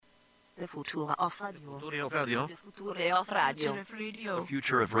The future of radio. Future of radio. The future of radio. The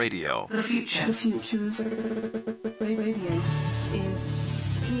future of radio. The future. The future of radio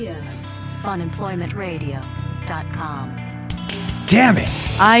is here. Funemploymentradio.com. Damn it!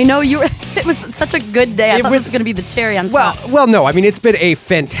 I know you. It was such a good day. I thought this was going to be the cherry on top. Well, no. I mean, it's been a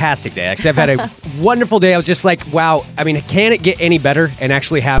fantastic day. Actually, I've had a wonderful day. I was just like, wow. I mean, can it get any better? And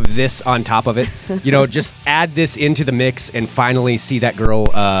actually have this on top of it. You know, just add this into the mix and finally see that girl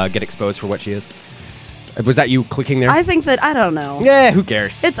get exposed for what she is. Was that you clicking there? I think that, I don't know. Yeah, who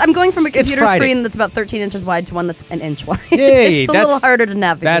cares? I'm going from a computer Friday. screen that's about 13 inches wide to one that's an inch wide. Yay, It's a little harder to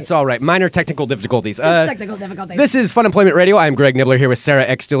navigate. That's all right. Minor technical difficulties. Just technical difficulties. This is Funemployment Radio. I'm Greg Nibbler here with Sarah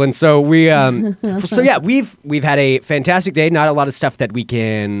X. Dillon. So we've had a fantastic day. Not a lot of stuff that we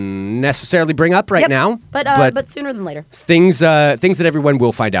can necessarily bring up right now, but sooner than later. Things that everyone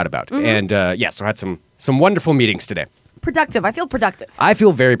will find out about. And yes, I had some wonderful meetings today. Productive. I feel productive. I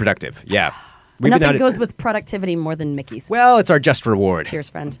feel very productive. Yeah. Nothing goes with productivity more than Mickey's. Well, it's our just reward.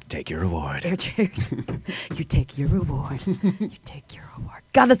 Cheers, friend. Take your reward. Cheers. You take your reward. You take your reward.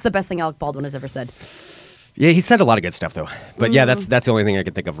 God, that's the best thing Alec Baldwin has ever said. Yeah, he said a lot of good stuff, though. But yeah, that's the only thing I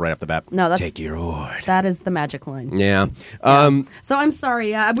can think of right off the bat. No, take your reward. That is the magic line. Yeah. So I'm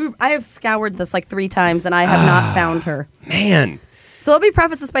sorry. I have scoured this like 3 times, and I have not found her. Man. So let me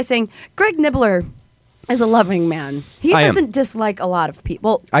preface this by saying Greg Nibbler is a loving man. He doesn't dislike a lot of people.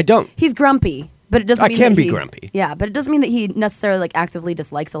 Well, I don't. He's grumpy, but it doesn't mean I can that be grumpy. Yeah, but it doesn't mean that he necessarily like actively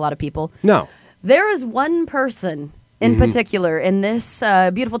dislikes a lot of people. No. There is one person in particular in this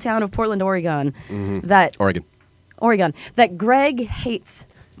beautiful town of Portland, Oregon, Oregon, that Greg hates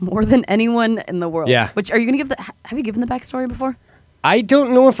more than anyone in the world. Yeah. Which, are you going to have you given the backstory before? I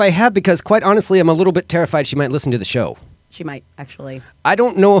don't know if I have, because quite honestly, I'm a little bit terrified she might listen to the show. She might, actually. I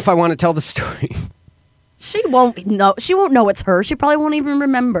don't know if I want to tell the story. She won't know. She won't know it's her. She probably won't even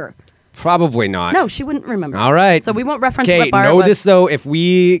remember. Probably not. No, she wouldn't remember. All right. So we won't reference what bar it know was. this, though. If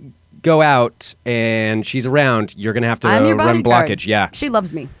we go out and she's around, you're going to have to I'm your run bodyguard. blockage. Yeah. She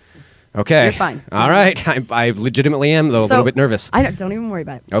loves me. Okay. You're fine. All right. I legitimately am, though, a little bit nervous. Don't even worry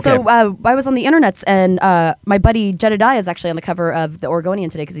about it. Okay. So I was on the internets, and my buddy Jedediah is actually on the cover of The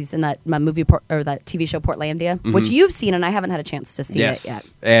Oregonian today because he's in that movie or that TV show Portlandia, which you've seen, and I haven't had a chance to see it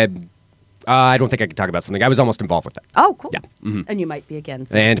yet. I don't think I can talk about something. I was almost involved with that. Oh, cool. Yeah. Mm-hmm. And you might be again.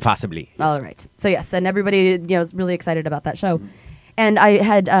 So. And possibly. Yes. All right. So yes, and everybody is really excited about that show. And I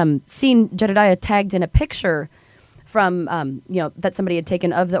had seen Jedediah tagged in a picture from that somebody had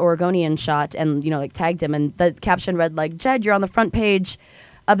taken of the Oregonian shot, and like tagged him, and the caption read like, "Jed, you're on the front page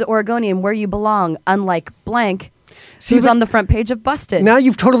of the Oregonian, where you belong, unlike blank." Who's on the front page of Busted. Now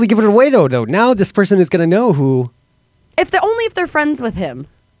you've totally given it away, though. Now this person is going to know who. If they're friends with him.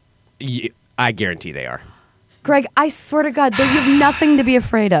 I guarantee they are. Greg, I swear to God, you have nothing to be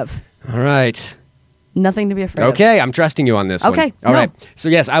afraid of. All right. Nothing to be afraid of. Okay, I'm trusting you on this one. Okay. All right. So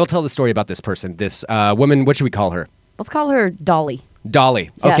yes, I will tell the story about this person, this woman. What should we call her? Let's call her Dolly.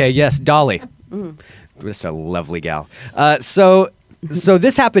 Dolly. Yes. Okay, yes, Dolly. Just a lovely gal. So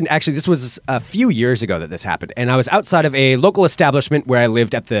this happened, actually, this was a few years ago that this happened. And I was outside of a local establishment where I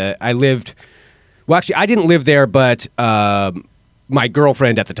lived well, actually, I didn't live there, but my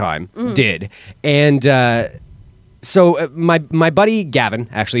girlfriend at the time did. And so my buddy Gavin,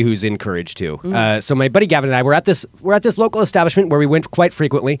 actually, who's in Courage too. So my buddy Gavin and I were at this local establishment where we went quite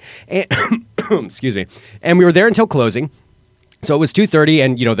frequently. And excuse me. And we were there until closing. So it was 2:30,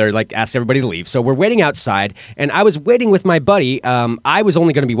 and they're like asked everybody to leave. So we're waiting outside, and I was waiting with my buddy. I was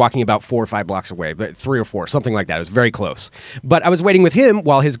only going to be walking about 4 or 5 blocks away, but 3 or 4, something like that. It was very close. But I was waiting with him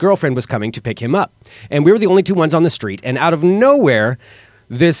while his girlfriend was coming to pick him up, and we were the only 2 ones on the street. And out of nowhere,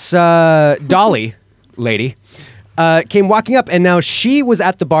 this Dolly lady came walking up, and now she was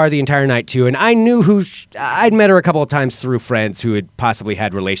at the bar the entire night too. And I knew I'd met her a couple of times through friends who had possibly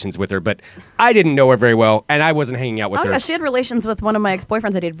had relations with her, but I didn't know her very well, and I wasn't hanging out with her. Yeah, she had relations with one of my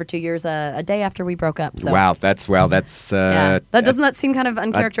ex-boyfriends I dated for 2 years, a day after we broke up. So. Wow, that's yeah. Doesn't that seem kind of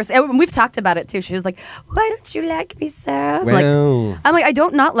uncharacteristic? And we've talked about it too. She was like, "Why don't you like me, Sarah?" I'm like, I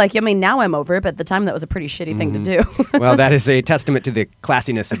don't not like you. I mean, now I'm over it, but at the time that was a pretty shitty thing to do. Well, that is a testament to the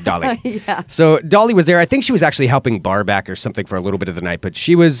classiness of Dolly. Yeah. So Dolly was there. I think she was actually helping bar back or something for a little bit of the night, but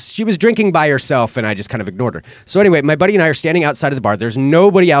she was drinking by herself, and I just kind of ignored her. So anyway, my buddy and I are standing outside of the bar. There's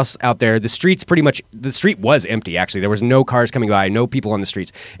nobody else out there. The street was empty, actually. There was no cars coming by, no people on the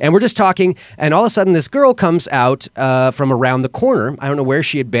streets. And we're just talking, and all of a sudden this girl comes out from around the corner. I don't know where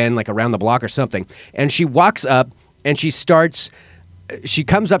she had been, like around the block or something. And she walks up, and she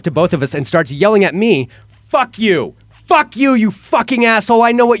comes up to both of us and starts yelling at me, "Fuck you! Fuck you, you fucking asshole!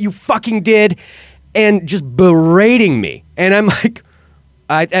 I know what you fucking did!" And just berating me. And I'm like,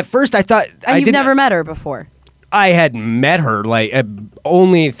 At first I thought And I you've didn't. never met her before. I had met her like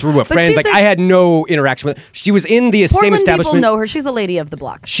only through a friend. she's Like a- I had no interaction with her. She was in the same Portland people establishment. know her. She's a lady of the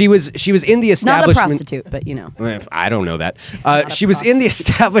block. She was in the Not a establishment. prostitute, but you know. I don't know that. not a She was in the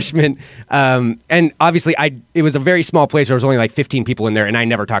establishment, and obviously, it was a very small place. There was only like 15 people in there, and I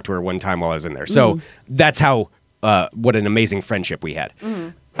never talked to her one time while I was in there. So that's how what an amazing friendship we had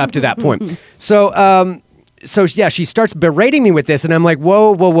up to that point. So yeah, she starts berating me with this, and I'm like,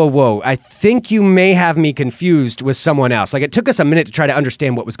 whoa. I think you may have me confused with someone else. Like, it took us a minute to try to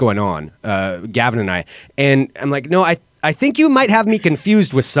understand what was going on, Gavin and I. And I'm like, no, I think you might have me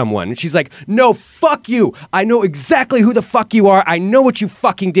confused with someone. And she's like, no, fuck you. I know exactly who the fuck you are. I know what you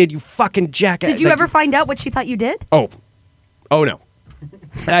fucking did, you fucking jackass. Did you ever find out what she thought you did? Oh no.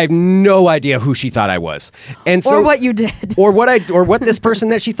 I have no idea who she thought I was, and so, Or what you did. or what this person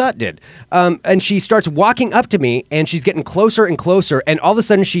that she thought did. And she starts walking up to me, and she's getting closer and closer, and all of a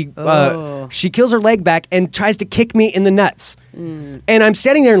sudden she kills her leg back and tries to kick me in the nuts. And I'm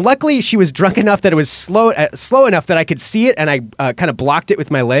standing there, and luckily she was drunk enough that it was slow enough that I could see it, and I kind of blocked it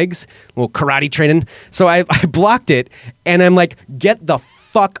with my legs, a little karate training. So I blocked it, and I'm like, get the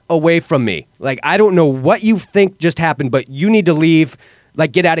fuck away from me. Like, I don't know what you think just happened, but you need to leave.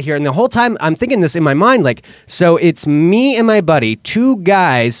 Like, get out of here. And the whole time I'm thinking this in my mind, like, so it's me and my buddy, two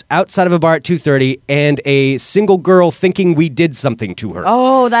guys outside of a bar at 2:30, and a single girl thinking we did something to her.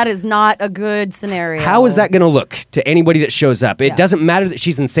 Oh, that is not a good scenario. How is that going to look to anybody that shows up? It Yeah. doesn't matter that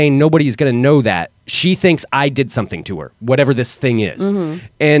she's insane. Nobody is going to know that. She thinks I did something to her, whatever this thing is.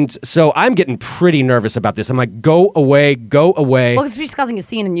 And so I'm getting pretty nervous about this. I'm like, go away, go away. Well, because she's causing a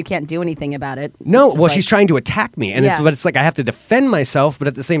scene and you can't do anything about it. No, It's just well, like- she's trying to attack me, and Yeah. but it's like I have to defend myself. But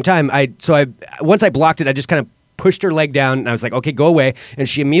at the same time, once I blocked it, I just kind of pushed her leg down, and I was like, "Okay, go away." And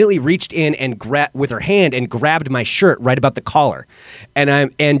she immediately reached in and with her hand and grabbed my shirt right about the collar,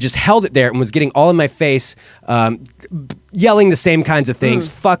 and just held it there and was getting all in my face, yelling the same kinds of things.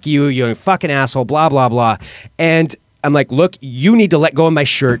 Fuck you, you fucking asshole, blah blah blah. And I'm like, "Look, you need to let go of my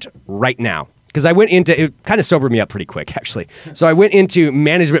shirt right now." Because I went into, it kind of sobered me up pretty quick, actually. So I went into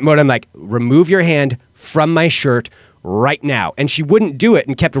management mode. I'm like, remove your hand from my shirt right now. And she wouldn't do it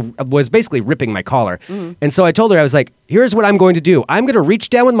and was basically ripping my collar. And so I told her, I was like, here's what I'm going to do. I'm going to reach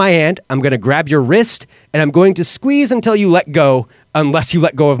down with my hand. I'm going to grab your wrist, and I'm going to squeeze until you let go, unless you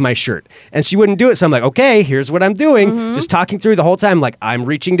let go of my shirt. And she wouldn't do it. So I'm like, okay, here's what I'm doing. Just talking through the whole time, like, I'm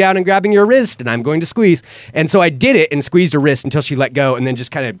reaching down and grabbing your wrist, and I'm going to squeeze. And so I did it and squeezed her wrist until she let go, and then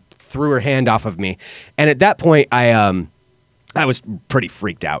just kind of threw her hand off of me. And at that point, I was pretty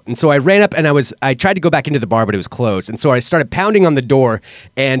freaked out. And so I ran up, and I tried to go back into the bar, but it was closed. And so I started pounding on the door,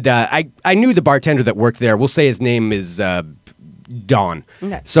 and I knew the bartender that worked there. We'll say his name is Dawn.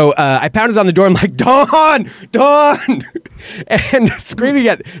 Okay. So I pounded on the door. I'm like, Dawn! And screaming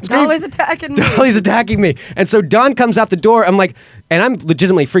Dolly's attacking me. Dolly's attacking me. And so Dawn comes out the door. I'm like, and I'm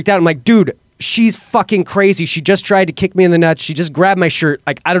legitimately freaked out. I'm like, dude, she's fucking crazy. She just tried to kick me in the nuts. She just grabbed my shirt.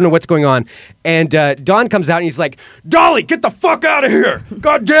 Like, I don't know what's going on. And Don comes out, and he's like, Dolly, get the fuck out of here.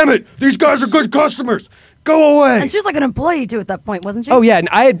 God damn it. These guys are good customers. Go away. And she was like an employee too at that point, wasn't she? Oh yeah, and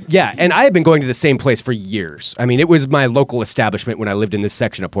I had been going to the same place for years. I mean, it was my local establishment when I lived in this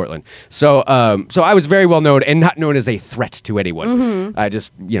section of Portland. So I was very well known and not known as a threat to anyone. I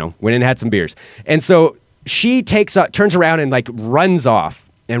just, went in and had some beers. And so she turns around and like runs off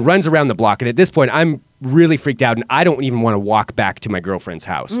and runs around the block. And at this point, I'm really freaked out, and I don't even want to walk back to my girlfriend's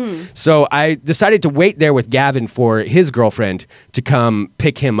house. So I decided to wait there with Gavin for his girlfriend to come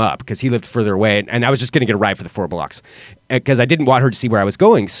pick him up because he lived further away, and I was just going to get a ride for the 4 blocks because I didn't want her to see where I was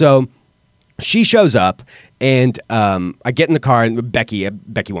going. So she shows up, and I get in the car, and Becky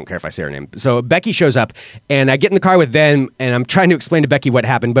won't care if I say her name. So Becky shows up, and I get in the car with them, and I'm trying to explain to Becky what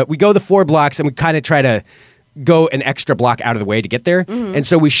happened, but we go the 4 blocks, and we kind of try to go an extra block out of the way to get there. And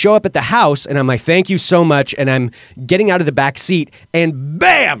so we show up at the house, and I'm like, thank you so much. And I'm getting out of the back seat, and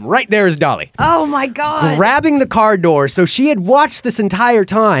bam, right there is Dolly. Oh my God. Grabbing the car door. So she had watched this entire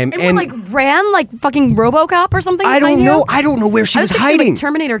time. And like ran like fucking RoboCop or something? I don't behind know. you? I don't know where she I was thinking, hiding. like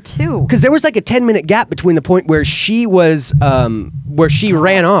Terminator 2. Because there was like a 10-minute gap between the point where she was, where she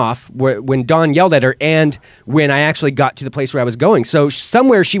ran off, when Dawn yelled at her, and when I actually got to the place where I was going. So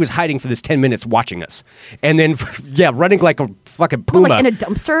somewhere she was hiding for this 10 minutes watching us. And then, running like a fucking puma. Like in a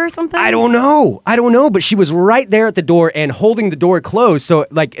dumpster or something? I don't know. But she was right there at the door and holding the door closed. So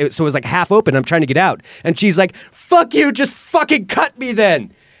it was like half open. I'm trying to get out. And she's like, fuck you, just fucking cut me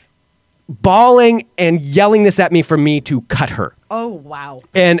then. Bawling and yelling this at me for me to cut her. Oh, wow.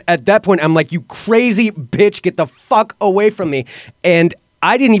 And at that point, I'm like, you crazy bitch, get the fuck away from me. And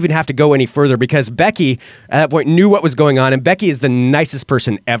I didn't even have to go any further because Becky at that point knew what was going on, and Becky is the nicest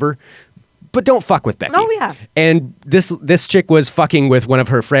person ever. But don't fuck with Becky. Oh, yeah. And this chick was fucking with one of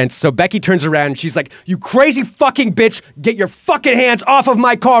her friends. So Becky turns around and she's like, "You crazy fucking bitch, get your fucking hands off of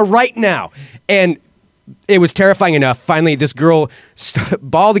my car right now." And it was terrifying enough. Finally, this girl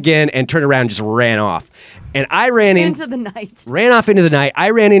bawled again and turned around and just ran off. And I ran into the night. Ran off into the night. I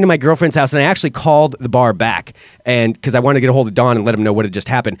ran into my girlfriend's house and I actually called the bar back and because I wanted to get a hold of Dawn and let him know what had just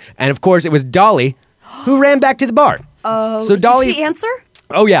happened. And of course, it was Dolly who ran back to the bar. Oh, so Dolly, did she answer?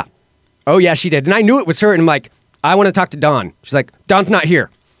 Oh, yeah. Oh, yeah, she did. And I knew it was her. And I'm like, "I want to talk to Dawn." She's like, "Dawn's not here."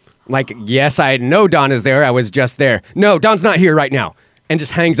 I'm like, "Yes, I know Dawn is there. I was just there." "No, Dawn's not here right now." And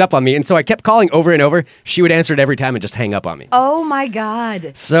just hangs up on me. And so I kept calling over and over. She would answer it every time and just hang up on me. Oh, my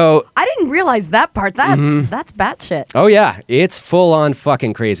God. So I didn't realize that part. That's batshit. oh, yeah, it's full on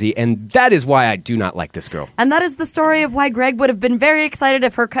fucking crazy. And that is why I do not like this girl. And that is the story of why Greg would have been very excited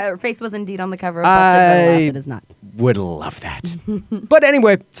if her face was indeed on the cover of Busted, but alas, it is not. Would love that. But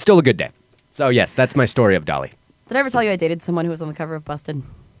anyway, still a good day. So yes, that's my story of Dolly. Did I ever tell you I dated someone who was on the cover of Busted?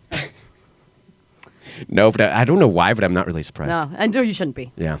 No, but I don't know why, but I'm not really surprised. No, I know you shouldn't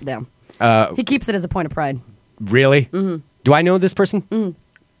be. Yeah. He keeps it as a point of pride. Really? Mm-hmm. Do I know this person?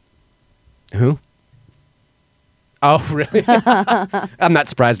 Mm-hmm. Who? Oh, really? I'm not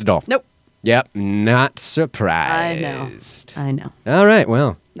surprised at all. Nope. Yep, not surprised. I know. All right,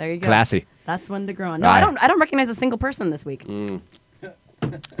 well. There you go. Classy. That's one to grow on. No, I don't recognize a single person this week.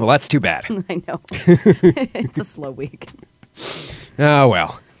 Well, that's too bad. I know. It's a slow week. Oh,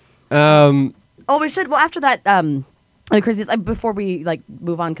 well. Oh, we should. Well, after that, the craziest. Before we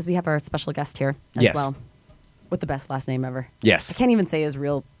move on, because we have our special guest here as Yes. well, with the best last name ever. Yes. I can't even say his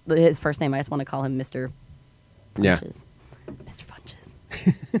first name. I just want to call him Mr. Funches. Yeah. Mr. Funches.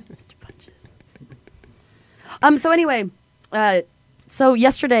 Mr. Funches. So anyway, so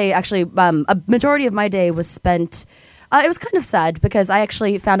yesterday, actually, a majority of my day was spent. It was kind of sad because I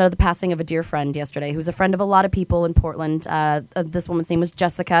actually found out the passing of a dear friend yesterday, who's a friend of a lot of people in Portland. This woman's name was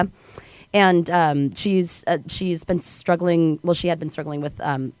Jessica, and she's been struggling. Well, she had been struggling with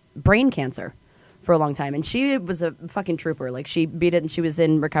brain cancer for a long time, and she was a fucking trooper. Like, she beat it, and she was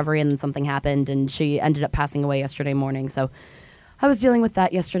in recovery, and then something happened, and she ended up passing away yesterday morning. So I was dealing with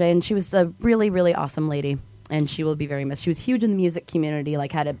that yesterday, and she was a really, really awesome lady, and she will be very missed. She was huge in the music community.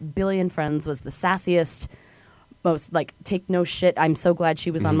 Like, had a billion friends. Was the sassiest. Most take no shit. I'm so glad she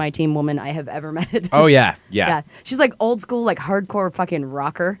was on my team woman I have ever met. Oh, yeah. Yeah. She's like old school, like hardcore fucking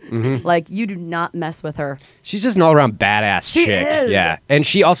rocker. Like, you do not mess with her. She's just an all around badass She chick. is. Yeah. And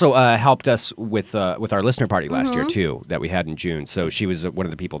she also helped us with our listener party last year, too, that we had in June. So she was one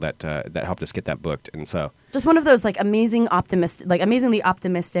of the people that helped us get that booked. And so. Just one of those amazingly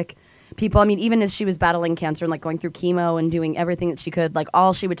optimistic people. I mean, even as she was battling cancer and going through chemo and doing everything that she could,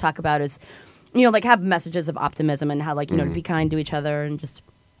 all she would talk about is, have messages of optimism and how, to be kind to each other and just,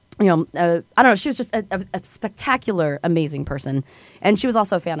 I don't know. She was just a spectacular, amazing person. And she was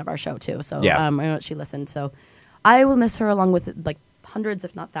also a fan of our show, too. So I know she listened. So I will miss her along with, hundreds,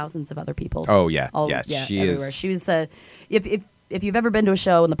 if not thousands of other people. Oh, yeah. She everywhere. is. She was, if you've ever been to a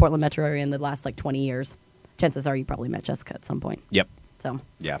show in the Portland metro area in the last, 20 years, chances are you probably met Jessica at some point. Yep. So.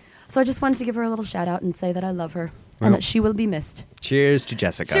 Yeah. So I just wanted to give her a little shout out and say that I love her. And that she will be missed. Cheers to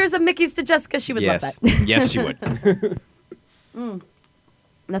Jessica. Cheers of Mickey's to Jessica. She would love that. Yes, she would.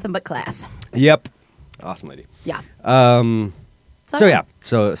 Nothing but class. Yep. Awesome lady. Yeah. Dealt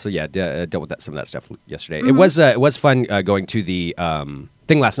with some of that stuff yesterday. It was fun going to the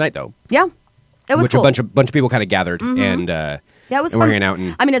thing last night though. Yeah. It was which cool. a bunch of people kind of gathered and yeah, it was and fun. we're hanging out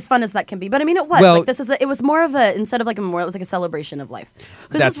and I mean, as fun as that can be, but I mean, it was Well- it was more of a instead of it was like a celebration of life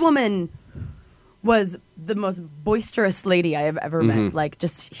because this woman was the most boisterous lady I have ever met.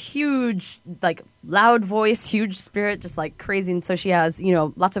 Just huge, loud voice, huge spirit, just crazy. And so she has,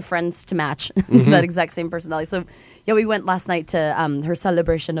 lots of friends to match that exact same personality. So yeah, we went last night to her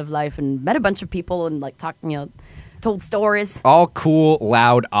celebration of life and met a bunch of people and talked, told stories. all cool,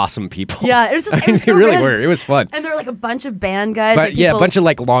 loud, awesome people. Yeah, it was just it was they so really random. were. It was fun. And there were a bunch of band guys. But yeah, a people, bunch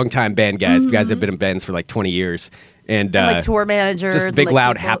of longtime band guys. Guys that have been in bands for 20 years. And tour managers. just big, and,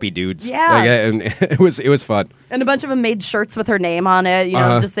 loud, people. happy dudes. Yeah. And it was fun. And a bunch of them made shirts with her name on it,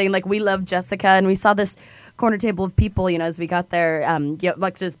 just saying we love Jessica. And we saw this corner table of people, as we got there,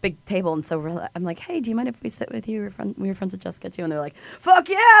 this big table. And so I'm like, hey, do you mind if we sit with you? We were friends with Jessica too. And they're like, fuck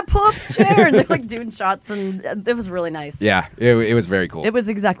yeah, pull up a chair. And they're doing shots. And it was really nice. Yeah, it was very cool. It was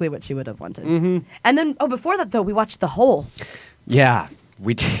exactly what she would have wanted. And then, before that though, we watched The Hole. Yeah,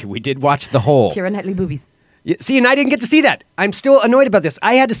 we did watch The Hole. Keira Knightley boobies. See, and I didn't get to see that. I'm still annoyed about this.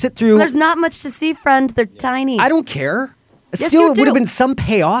 I had to sit through. There's not much to see, friend. They're tiny. I don't care. Yes, Still, you it would have do. been some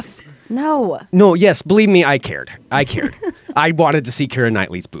payoff. No. No, yes, believe me, I cared. I wanted to see Keira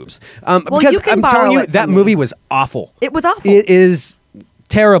Knightley's boobs. Because you can I'm borrow telling you, it that from me. movie was awful. It was awful. It is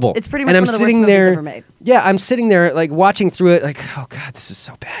terrible. It's pretty much and I'm one of the worst sitting movies there, ever made. Yeah, I'm sitting there like watching through it like, oh God, this is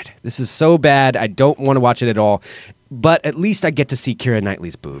so bad. This is so bad. I don't want to watch it at all. But at least I get to see Keira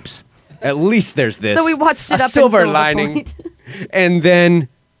Knightley's boobs. At least there's this. So we watched it a up silver until the lining. point. And then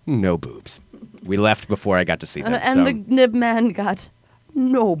no boobs. We left before I got to see them. And so. the nib man got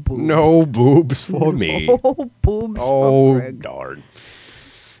no boobs. No boobs for me. No boobs Oh, for Greg. darn.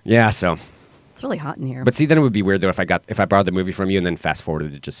 Yeah, so. It's really hot in here. But see, then it would be weird, though, if I borrowed the movie from you and then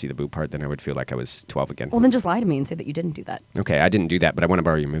fast-forwarded to just see the boob part, then I would feel like I was 12 again. well, then just lie to me and say that you didn't do that. Okay, I didn't do that, but I want to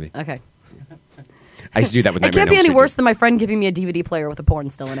borrow your movie. Okay. I used to do that with It Nightmare can't on be Elm any Street, worse too. than my friend giving me a DVD player with a porn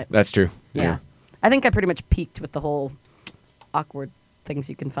still in it. That's true. Yeah. I think I pretty much peaked with the whole awkward things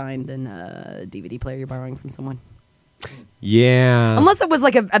you can find in a DVD player you're borrowing from someone. Yeah. Unless it was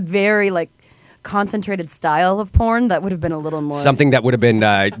like a very like concentrated style of porn that would have been a little more Something that would have been,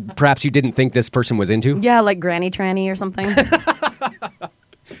 perhaps you didn't think this person was into? Yeah, like granny tranny or something.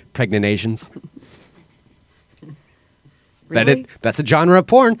 Pregnanations. Really? That's a genre of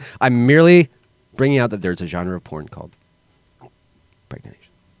porn. I'm merely bringing out that there's a genre of porn called pregnanation.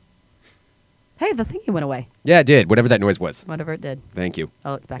 Hey, the thingy went away. Yeah, it did. Whatever that noise was. Whatever it did. Thank you.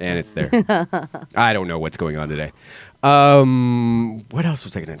 Oh, it's back. And now. it's there. I don't know what's going on today. What else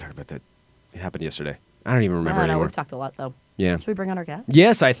was I going to talk about that happened yesterday? I don't even I remember don't know. anymore. We've talked a lot though. Yeah. Should we bring on our guest?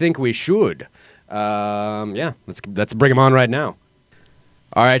 Yes, I think we should. Yeah, let's bring him on right now.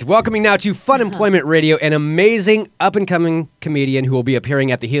 All right, welcoming now to Funemployment Radio, an amazing up-and-coming comedian who will be appearing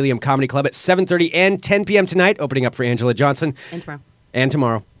at the Helium Comedy Club at 7:30 and 10 p.m. tonight, opening up for Angela Johnson. And tomorrow. And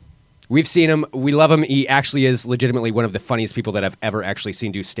tomorrow. We've seen him. We love him. He actually is legitimately one of the funniest people that I've ever actually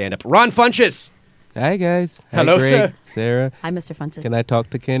seen do stand-up. Ron Funches! Hi, guys. Hi, Hello, Greg, sir. Sarah. Hi, Mr. Funches. Can I talk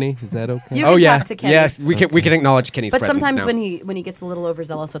to Kenny? Is that okay? You Oh, can yeah. talk to Kenny. Yes, we can acknowledge Kenny's But presence sometimes now. when he gets a little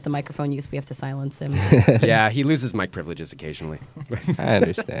overzealous with the microphone use, we have to silence him. Yeah, he loses mic privileges occasionally. I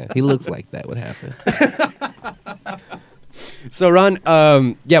understand. He looks like that would happen. So, Ron,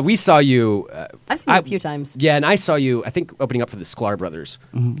 yeah, we saw you. I've seen you a few times. Yeah, and I saw you, I think, opening up for the Sklar Brothers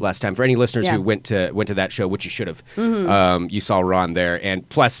last time. For any listeners Yeah. who went to that show, which you should have, you saw Ron there. And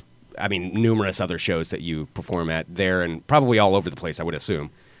plus, I mean, numerous other shows that you perform at there and probably all over the place, I would assume.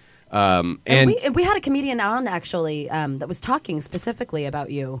 And we had a comedian on, actually, that was talking specifically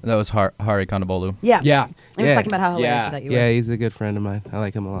about you. That was Hari Kondabolu. Yeah. Yeah. He was Yeah. talking about how hilarious Yeah. that you were. Yeah, he's a good friend of mine. I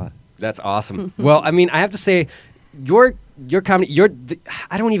like him a lot. That's awesome. Well, I mean, I have to say, your comedy,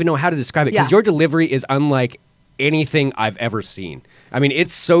 I don't even know how to describe it because Yeah. your delivery is unlike anything I've ever seen. I mean,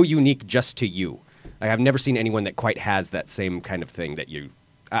 it's so unique just to you. Like, I've never seen anyone that quite has that same kind of thing that you.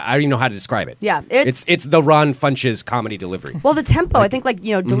 I don't even know how to describe it. Yeah, it's the Ron Funches comedy delivery. Well, the tempo, I think,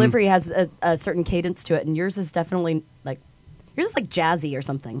 delivery has a certain cadence to it, and yours is definitely like jazzy or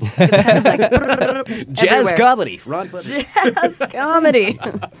something. It's kind of like Jazz everywhere. comedy, Ron Funches. Jazz comedy.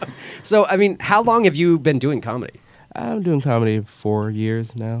 So, I mean, how long have you been doing comedy? I'm doing comedy 4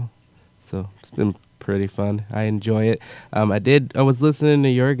 years now, so it's been pretty fun. I enjoy it. I was listening to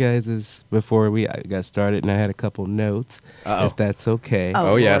your guys's before we got started, and I had a couple notes, if that's okay.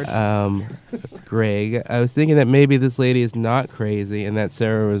 Oh, yes. Lord. That's Greg. I was thinking that maybe this lady is not crazy, and that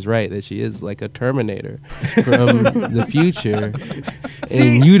Sarah was right, that she is like a Terminator from the future.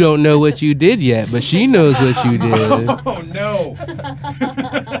 See? And you don't know what you did yet, but she knows what you did. Oh, no.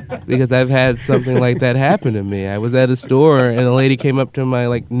 Because I've had something like that happen to me. I was at a store, and a lady came up to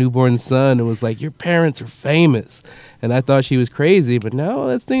my newborn son and was like, "Your parents are famous." And I thought she was crazy, but no,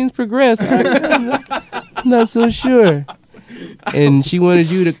 as things progress, I'm not so sure. And she wanted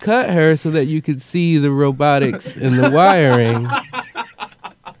you to cut her so that you could see the robotics and the wiring.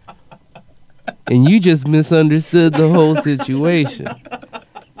 And you just misunderstood the whole situation.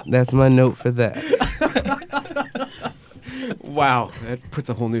 That's my note for that. Wow, that puts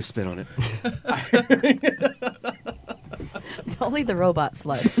a whole new spin on it. Don't leave the robot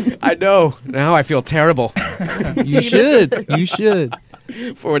slut. I know. Now I feel terrible You should. You should.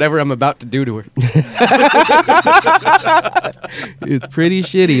 for whatever I'm about to do to her. It's pretty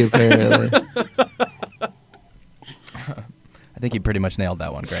shitty, apparently. I think you pretty much nailed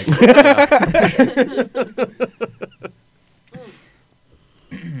that one, Greg.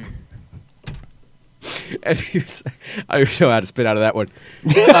 And I don't know how to spit out of that one.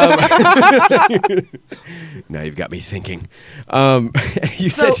 Now you've got me thinking. You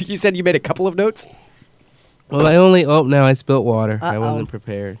said you made a couple of notes. Well, now I spilt water. I Uh-oh. wasn't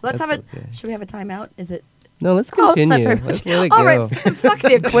prepared. Let's That's have it. okay. Should we have a timeout? Is it No, let's Oh, it's not continue. very much. Let's let it All go. right, fuck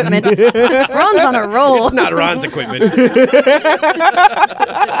the equipment. Ron's on a roll. It's not Ron's equipment.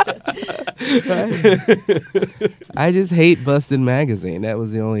 I just hate Busted Magazine. That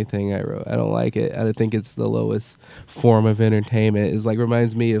was the only thing I wrote. I don't like it. I think it's the lowest form of entertainment. It's like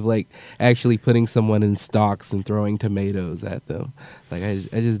reminds me of like actually putting someone in stocks and throwing tomatoes at them. Like I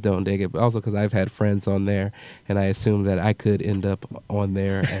just don't dig it. But also because I've had friends on there, and I assume that I could end up on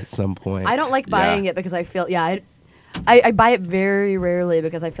there at some point. I don't like buying it because I feel I buy it very rarely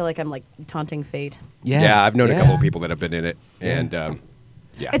because I feel like I'm like taunting fate. Yeah, I've known a couple of people that have been in it, and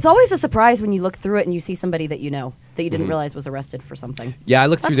It's always a surprise when you look through it and you see somebody that you know that you didn't realize was arrested for something. yeah, I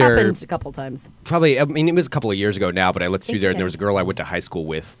looked That's through there. happened a couple times. Probably, I mean, it was a couple of years ago now, but I looked through Thank there, you, and there was a Kenny. girl I went to high school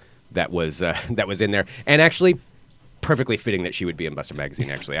with that was in there, and actually, perfectly fitting that she would be in Buster Magazine.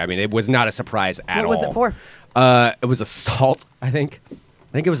 Actually, I mean, it was not a surprise at all. What was it for? It was assault, I think.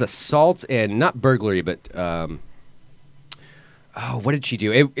 I think it was assault and not burglary, but what did she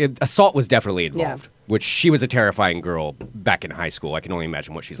do? Assault was definitely involved, which she was a terrifying girl back in high school. I can only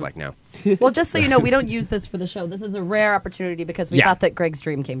imagine what she's like now. Well, just so you know, we don't use this for the show. This is a rare opportunity because we Yeah. thought that Greg's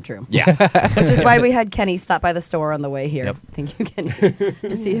dream came true. Yeah. Which is why we had Kenny stop by the store on the way here. Yep. Thank you, Kenny,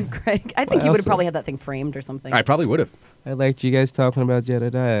 to see if Greg. I think he would have Also- probably had that thing framed or something. I probably would have. I liked you guys talking about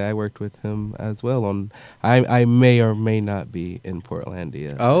Jedediah. I worked with him as well on. I may or may not be in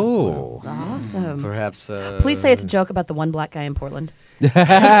Portlandia. Oh. Awesome. Perhaps. Please say it's a joke about the one black guy in Portland.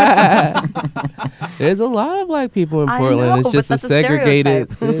 There's a lot of black people in I Portland. know, it's but just a that's a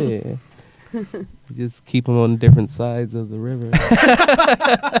segregated stereotype. city. Just keep them on different sides of the river.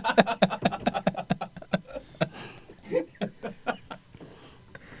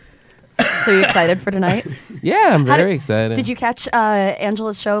 So you excited for tonight? Yeah, I'm How very did- excited. Did you catch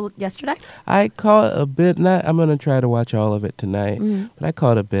Angela's show yesterday? I caught a bit. Not. I'm gonna try to watch all of it tonight. Mm-hmm. But I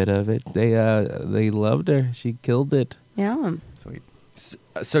caught a bit of it. They loved her. She killed it. Yeah. Sweet.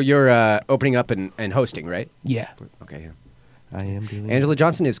 So you're opening up and hosting, right? Yeah, Okay. Yeah. I am doing. Angela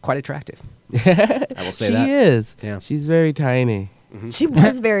Johnson is quite attractive. I will say she that. is. Yeah. She's very tiny. She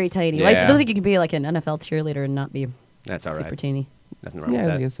was very tiny. Like, I Yeah. don't think you can be like an NFL cheerleader and not be That's all super right. teeny. Nothing wrong Yeah, I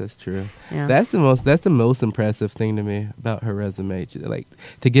with that. guess that's true. Yeah. That's the most impressive thing to me about her resume. Like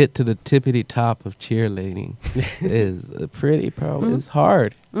to get to the tippity top of cheerleading is a pretty problem. It's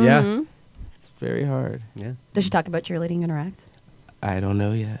hard. Yeah. Mhm. It's very hard. Yeah. Does she talk about cheerleading Interact? I don't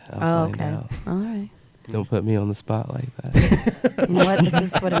know yet. I'll Oh, find okay. out. All right. Don't put me on the spot like that. You know what? This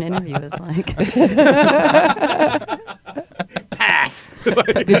is what an interview is like. Pass.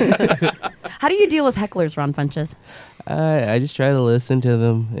 How do you deal with hecklers, Ron Funches? I just try to listen to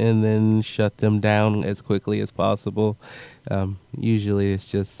them and then shut them down as quickly as possible. Usually it's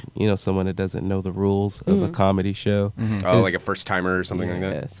just, someone that doesn't know the rules of a comedy show. Oh, It's- like a first timer or something like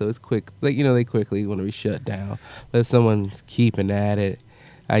that. Yeah, so it's quick. Like, they quickly want to be shut down. But if someone's keeping at it,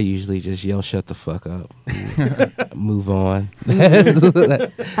 I usually just yell, "Shut the fuck up." and move on.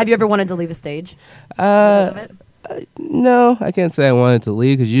 Have you ever wanted to leave a stage because of it? No, I can't say I wanted to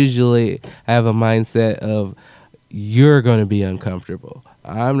leave because usually I have a mindset of you're going to be uncomfortable.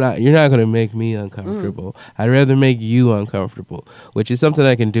 You're not going to make me uncomfortable. I'd rather make you uncomfortable, which is something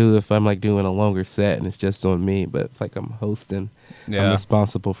I can do if I'm like doing a longer set and it's just on me. But if like I'm hosting, I'm Yeah.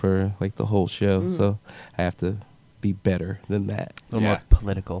 responsible for like the whole show. So I have to be better than that. A little Yeah. more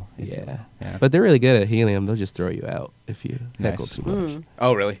political. Yeah. Yeah. But they're really good at helium. They'll just throw you out if you heckle Nice. too much.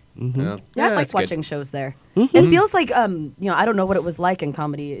 Oh, really? Mhm. Yeah. Yeah, I like that's good. watching shows there. It feels like, I don't know what it was like in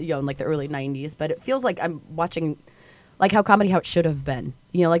comedy, in like the early 90s, but it feels like I'm watching like how it should have been.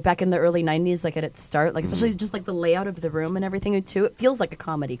 Like back in the early 90s, like at its start, like especially just like the layout of the room and everything too. It feels like a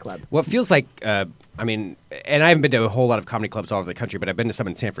comedy club. Well, it feels like, and I haven't been to a whole lot of comedy clubs all over the country, but I've been to some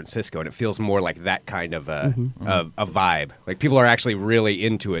in San Francisco, and it feels more like that kind of a vibe. Like people are actually really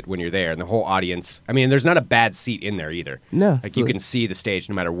into it when you're there, and the whole audience. I mean, there's not a bad seat in there either. No, Like so- you can see the stage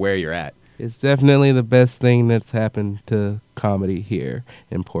no matter where you're at. It's definitely the best thing that's happened to comedy here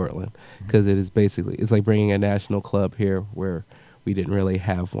in Portland because it's like bringing a national club here where we didn't really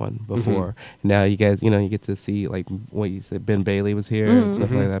have one before. Now you guys, you get to see like what you said. Ben Bailey was here and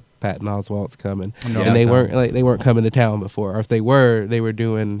stuff like that. Patton Oswalt's coming, No and they doubt. weren't coming to town before. Or if they were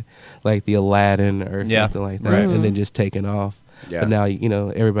doing like the Aladdin or Yeah. something like that, Right. and then just taking off. Yeah. But now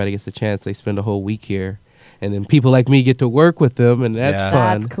everybody gets a chance. They spend a whole week here. And then people like me get to work with them, and that's Yeah.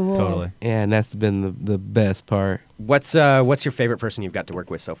 fun. That's cool. Totally. And that's been the best part. What's your favorite person you've got to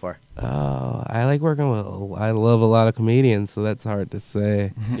work with so far? Oh, I like working with. I love a lot of comedians, so that's hard to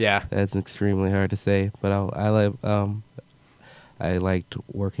say. Yeah. That's extremely hard to say. But I liked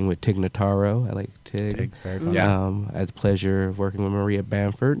working with Tig Notaro. I like Tig. Big, very fun. Yeah. I had the pleasure of working with Maria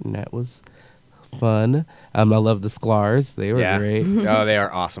Bamford, and that was fun. I love the Sklar's. They were great. Oh, they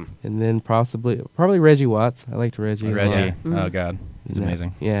are awesome. And then probably Reggie Watts. I liked Reggie. a lot. Reggie. Oh God, he's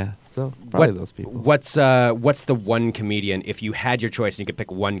amazing. Yeah. So probably those people. What's the one comedian, if you had your choice and you could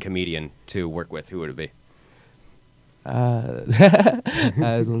pick one comedian to work with, who would it be?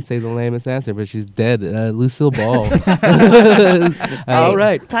 I was gonna say the lamest answer, but she's dead. Lucille Ball. All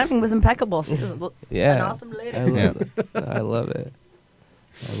right. Timing was impeccable. She was an awesome lady. I love it.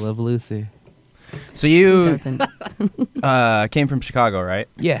 I love Lucy. So you Doesn't. came from Chicago, right?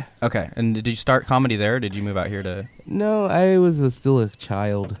 Yeah. Okay. And did you start comedy there? Or did you move out here to? No, I was still a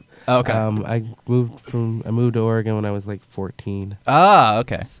child. Oh, okay. I moved to Oregon when I was like 14. Ah,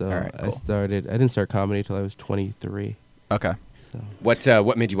 okay. So All right, cool. I didn't start comedy till I was 23. Okay. So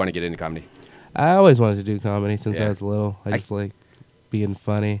What made you want to get into comedy? I always wanted to do comedy since Yeah. I was little. I just like being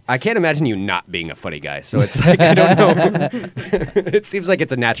funny. I can't imagine you not being a funny guy, so it's like, I don't know. It seems like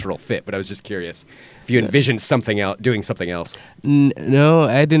it's a natural fit, but I was just curious if you envisioned doing something else. No,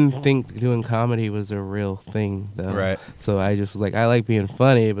 I didn't think doing comedy was a real thing, though. Right. So I just was like, I like being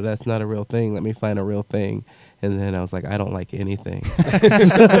funny, but that's not a real thing. Let me find a real thing. And then I was like, I don't like anything.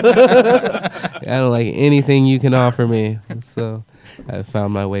 I don't like anything you can offer me. So I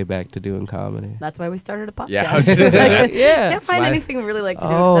found my way back to doing comedy. That's why we started a podcast. Yeah, I was gonna say that. Can't find why- anything we really like to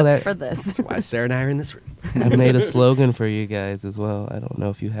do Oh, except for this. Why Sarah and I are in this room. I made a slogan for you guys as well. I don't know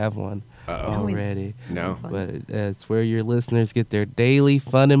if you have one Uh-oh. already. No. But it's where your listeners get their daily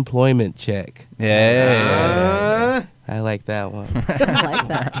Funemployment check. Yeah. I like that one. I like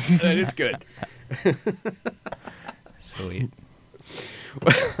that. That is good. Sweet.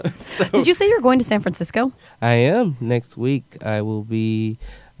 Did you say you were going to San Francisco? I am. Next week, I will be,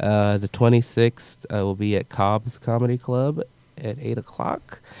 the 26th, I will be at Cobb's Comedy Club at 8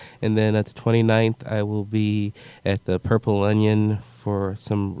 o'clock. And then at the 29th, I will be at the Purple Onion for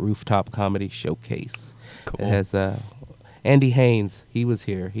some rooftop comedy showcase. Cool. It has Andy Haynes. He was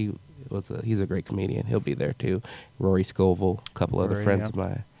here. He's a great comedian. He'll be there too. Rory Scovel, a couple other Rory, friends yeah. of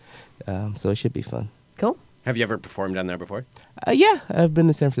mine. So it should be fun. Cool. Have you ever performed down there before? Yeah, I've been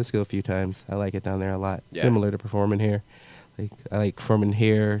to San Francisco a few times. I like it down there a lot. Yeah. Similar to performing here. I like performing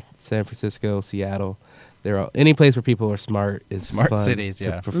here, San Francisco, Seattle. They're all, any place where people are smart is Smart fun cities, to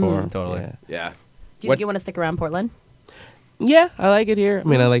yeah. perform. Totally. Yeah. Yeah. Do you What- think you want to stick around Portland? Yeah, I like it here. I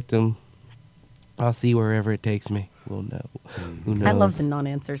mean, I like them. I'll see wherever it takes me. We'll know. Who knows? I love the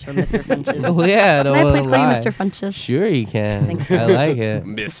non-answers from Mr. Funches. Oh, yeah, I don't Can I wanna please call you lie. Mr. Funches? Sure you can. Thank you. I like it.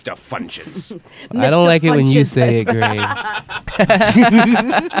 Mr. Funches. I don't Mr. like it when you Funches. say it, Greg.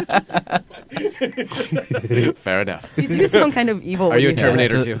 Fair enough. You do sound kind of evil. Are when you a say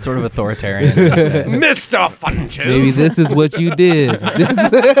Terminator? that. too. Sort of authoritarian. Mr. Funches. Maybe this is what you did.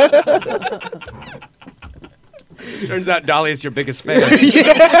 Turns out Dolly is your biggest fan.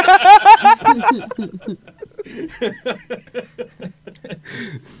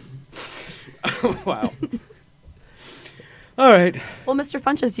 Wow. All right. Well, Mr.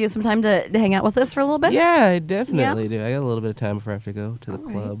 Funches, do you have some time to hang out with us for a little bit? Yeah, I definitely do. I got a little bit of time before I have to go to the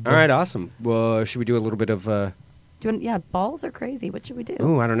right. club. All right, awesome. Well, should we do a little bit of... Do you want, yeah, balls are crazy. What should we do?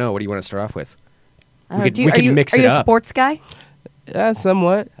 I don't know. What do you want to start off with? I don't we know. could- we could mix are it you up. a sports guy?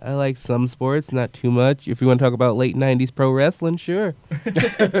 Somewhat. I like some sports, not too much. If you want to talk about late 90s pro wrestling, sure.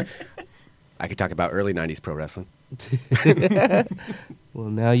 I could talk about early 90s pro wrestling. Well,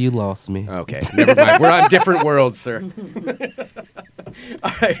 now you lost me. Okay, never mind. We're on different worlds, sir.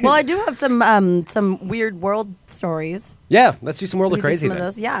 All right. Well, I do have some weird world stories. Yeah, let's do some World We of do Crazy some then. of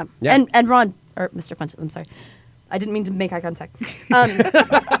those, yeah. Yeah. And Ron, or Mr. Funches, I'm sorry. I didn't mean to make eye contact.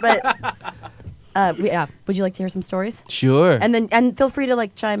 But yeah, would you like to hear some stories? Sure. And feel free to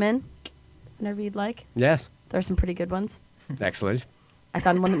like chime in whenever you'd like. Yes, There are some pretty good ones. excellent. I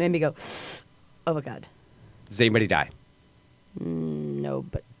found one that made me go, oh my god. Does anybody die? No,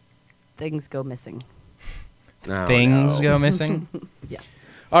 but things go missing. No, Things no. go missing. Yes.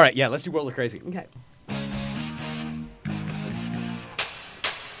 All right, yeah, let's do World of Crazy. Okay.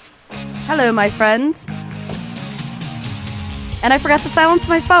 Hello, my friends. And I forgot to silence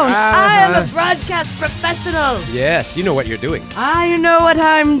my phone. I am a broadcast professional. Yes, you know what you're doing. I know what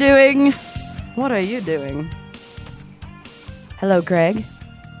I'm doing. What are you doing? Hello, Greg.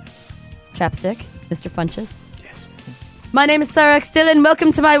 Chapstick, Mr. Funches. Yes. My name is Sarah X. Dillon.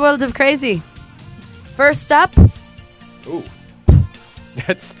 Welcome to my world of crazy. First up, Ooh.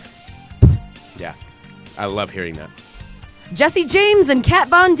 That's... Yeah, I love hearing that. Jesse James and Kat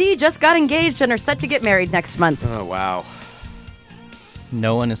Von D just got engaged and are set to get married next month. Oh, wow.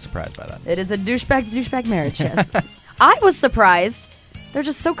 No one is surprised by that. It is a douchebag marriage, yes. I was surprised. They're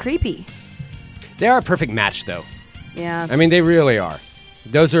just so creepy. They are a perfect match, though. Yeah. I mean, they really are.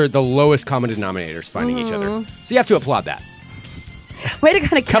 Those are the lowest common denominators finding each other. So you have to applaud that. Way to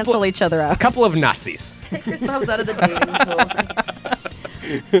kind of cancel each other out. A couple of Nazis. Take yourselves out of the dating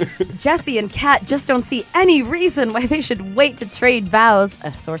pool. Jesse and Kat just don't see any reason why they should wait to trade vows,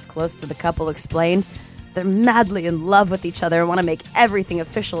 a source close to the couple explained. They're madly in love with each other and want to make everything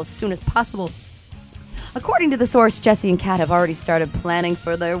official as soon as possible. According to the source, Jesse and Kat have already started planning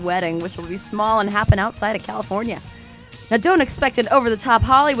for their wedding, which will be small and happen outside of California. Now, don't expect an over-the-top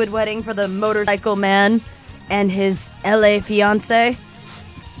Hollywood wedding for the motorcycle man and his LA fiancé.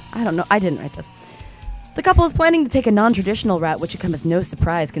 I don't know. I didn't write this. The couple is planning to take a non-traditional route, which should come as no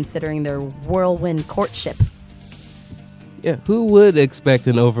surprise considering their whirlwind courtship. Yeah, who would expect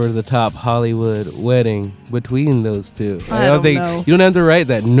an over-the-top Hollywood wedding between those two? I don't know. You don't have to write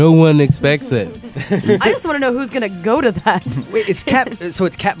that. No one expects it. I just want to know who's going to go to that. Wait, is Kat? So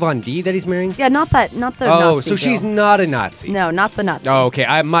it's Kat Von D that he's marrying? Yeah, not the Oh, Nazi so she's girl. not a Nazi. No, not the Nazi. Oh,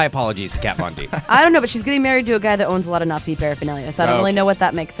 okay. My apologies to Kat Von D. I don't know, but she's getting married to a guy that owns a lot of Nazi paraphernalia, so I don't really know what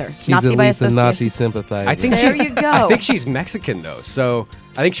that makes her. She's Nazi at by least a association. Nazi sympathizer. I think There she's, you go. I think she's Mexican though. So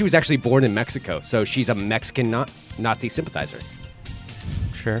I think she was actually born in Mexico. So she's a Mexican Nazi sympathizer.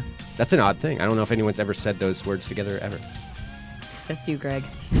 Sure. That's an odd thing. I don't know if anyone's ever said those words together ever. Just you, Greg.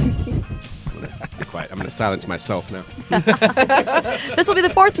 Be quiet. I'm going to silence myself now. This will be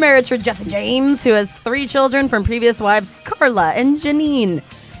the fourth marriage for Jesse James, who has 3 children from previous wives Carla and Janine,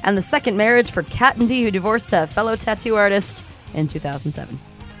 and the second marriage for Kat and Dee, who divorced a fellow tattoo artist in 2007.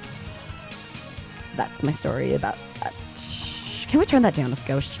 That's my story about that. Can we turn that down a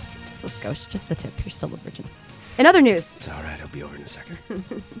skosh? Just a skosh. Just the tip. You're still a virgin. In other news. It's all right. I'll be over in a second.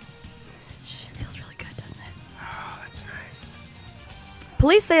 Shh, it feels really good, doesn't it? Oh, that's nice.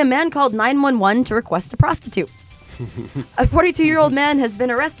 Police say a man called 911 to request a prostitute. A 42-year-old man has been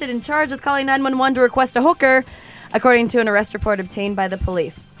arrested and charged with calling 911 to request a hooker, according to an arrest report obtained by the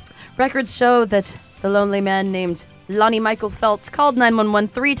police. Records show that the lonely man named Lonnie Michael Feltz called 911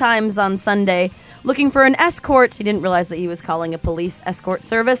 3 times on Sunday, looking for an escort. He didn't realize that he was calling a police escort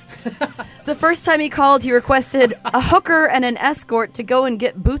service. The first time he called, he requested a hooker and an escort to go and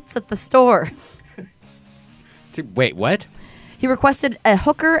get boots at the store. Wait, what? He requested a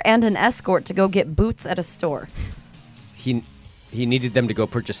hooker and an escort to go get boots at a store. He needed them to go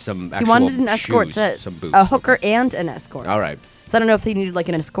purchase some actual He wanted an escort shoes, to some boots. a hooker and an escort. All right. So I don't know if he needed like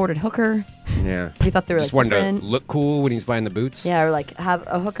an escorted hooker. Yeah. He thought they were Just like wanted different. to look cool when he's buying the boots. Yeah, or like have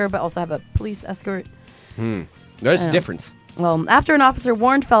a hooker but also have a police escort. There's a difference. Well, after an officer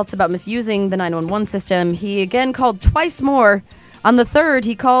warned Feltz about misusing the 911 system, he again called twice more. On the third,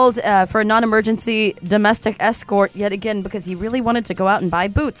 he called for a non-emergency domestic escort yet again because he really wanted to go out and buy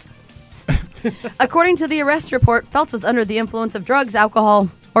boots. According to the arrest report, Feltz was under the influence of drugs, alcohol,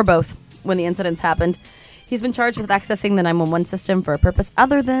 or both when the incidents happened. He's been charged with accessing the 911 system for a purpose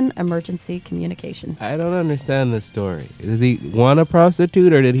other than emergency communication. I don't understand this story. Does he want a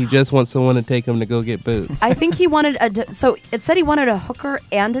prostitute, or did he just want someone to take him to go get boots? I think he wanted so it said he wanted a hooker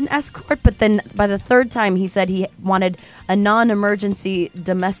and an escort, but then by the third time he said he wanted a non-emergency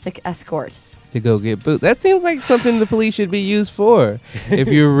domestic escort. To go get boots. That seems like something the police should be used for. If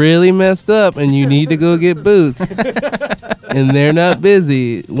you're really messed up and you need to go get boots and they're not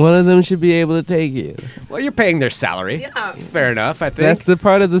busy, one of them should be able to take you. Well, you're paying their salary. Yeah. It's fair enough, I think. That's the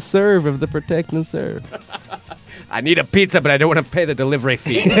part of the serve of the protect and serve. I need a pizza, but I don't want to pay the delivery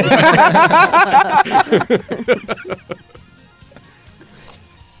fee.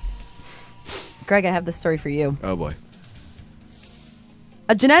 Greg, I have this story for you. Oh, boy.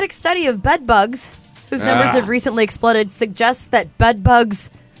 A genetic study of bed bugs, whose numbers have recently exploded, suggests that bed bugs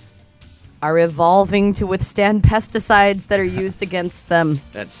are evolving to withstand pesticides that are used against them.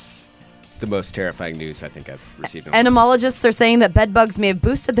 That's the most terrifying news I think I've received. Entomologists are saying that bed bugs may have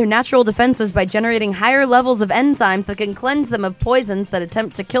boosted their natural defenses by generating higher levels of enzymes that can cleanse them of poisons that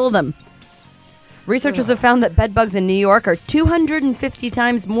attempt to kill them. Researchers have found that bed bugs in New York are 250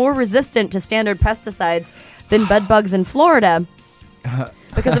 times more resistant to standard pesticides than bed bugs in Florida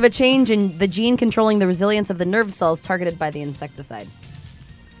because of a change in the gene controlling the resilience of the nerve cells targeted by the insecticide.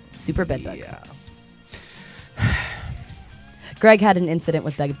 Super bed bugs. Greg had an incident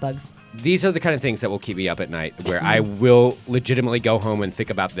with bed bugs. These are the kind of things that will keep me up at night, where I will legitimately go home and think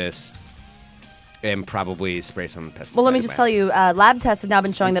about this and probably spray some pesticide. Well, let me in just my tell house. you, lab tests have now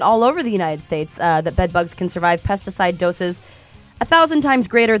been showing that all over the United States that bed bugs can survive pesticide doses 1,000 times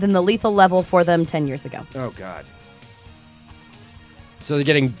greater than the lethal level for them 10 years ago. Oh, God. So they're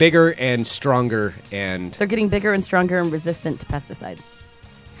getting bigger and stronger, and... They're getting bigger and stronger and resistant to pesticide.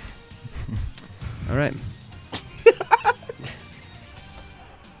 All right.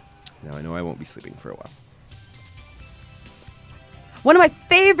 Now I know I won't be sleeping for a while. One of my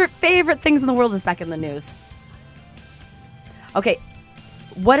favorite things in the world is back in the news. Okay,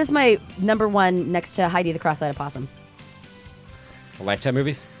 what is my number one next to Heidi the Cross-Eyed Opossum Lifetime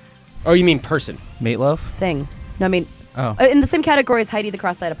movies? Oh, you mean person? Meatloaf? thing? No, I mean, Oh. in the same category as Heidi the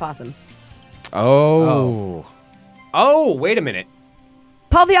Cross-Eyed Opossum. Oh, wait a minute.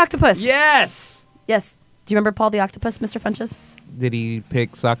 Paul the Octopus. Yes. Yes. Do you remember Paul the Octopus, Mr. Funches? Did he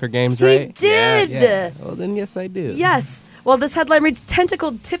pick soccer games He right? did. Yes. Well, then yes, I do. Yes. Well, this headline reads,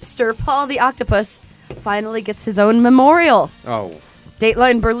 Tentacled Tipster Paul the Octopus finally gets his own memorial. Oh.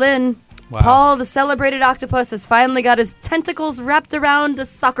 Dateline Berlin. Wow. Paul, the celebrated octopus, has finally got his tentacles wrapped around a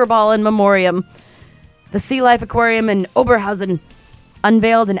soccer ball in memoriam. The Sea Life Aquarium in Oberhausen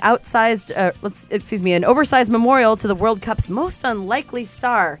unveiled an an oversized memorial to the World Cup's most unlikely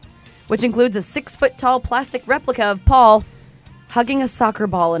star, which includes a 6-foot-tall plastic replica of Paul hugging a soccer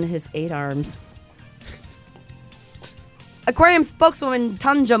ball in his 8 arms. Aquarium spokeswoman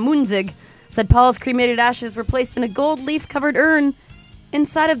Tanja Munzig said Paul's cremated ashes were placed in a gold leaf-covered urn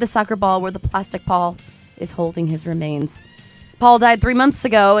inside of the soccer ball where the plastic Paul is holding his remains. Paul died 3 months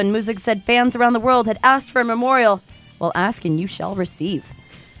ago, and Musig said fans around the world had asked for a memorial. Well, ask and you shall receive.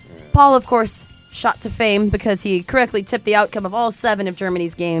 Paul, of course, shot to fame because he correctly tipped the outcome of all 7 of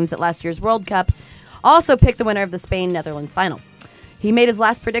Germany's games at last year's World Cup. Also picked the winner of the Spain-Netherlands final. He made his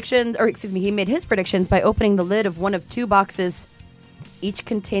predictions by opening the lid of one of 2 boxes, each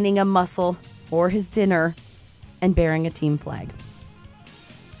containing a mussel or his dinner, and bearing a team flag.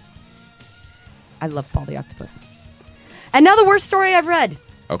 I love Paul the Octopus. And now the worst story I've read.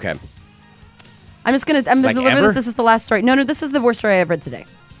 Okay. I'm gonna Like deliver ever? this. This is the last story. No, this is the worst story I've read today.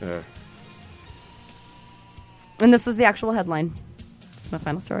 And this is the actual headline. This is my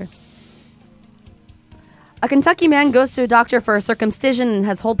final story. A Kentucky man goes to a doctor for a circumcision and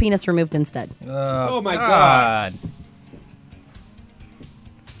has whole penis removed instead. Oh my God.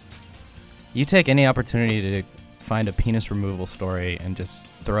 You take any opportunity to find a penis removal story and just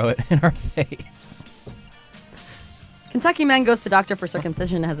throw it in our face. Kentucky man goes to doctor for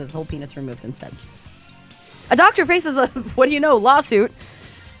circumcision and has his whole penis removed instead. A doctor faces a, lawsuit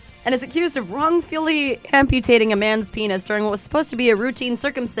and is accused of wrongfully amputating a man's penis during what was supposed to be a routine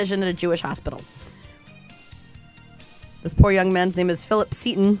circumcision at a Jewish hospital. This poor young man's name is Philip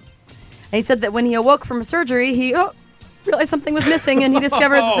Seaton. And he said that when he awoke from surgery, he realized something was missing, and he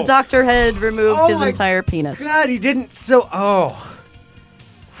discovered that the doctor had removed his entire penis. God, he didn't. Boy,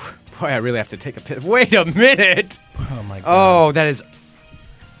 I really have to take a piss. Wait a minute. Oh my God. Oh, that is.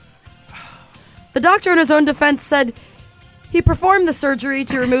 The doctor, in his own defense, said he performed the surgery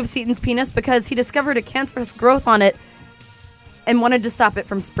to remove Seaton's penis because he discovered a cancerous growth on it and wanted to stop it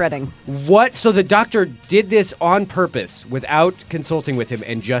from spreading. What? So the doctor did this on purpose without consulting with him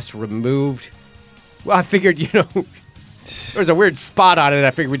and just removed. Well, I figured, there was a weird spot on it.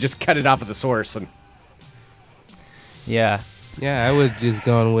 I figured we'd just cut it off at the source. And Yeah. Yeah, I would just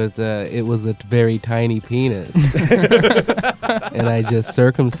gone with it was a very tiny penis, and I just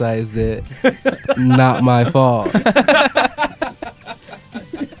circumcised it. Not my fault.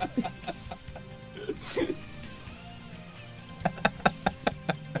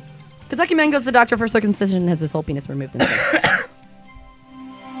 Kentucky man goes to doctor for circumcision and has his whole penis removed instead. That's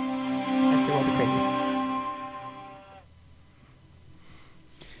your world of crazy.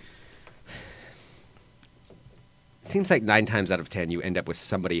 seems like 9 times out of 10 you end up with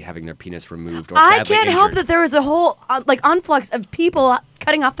somebody having their penis removed or I badly can't help injured. that there is a whole influx of people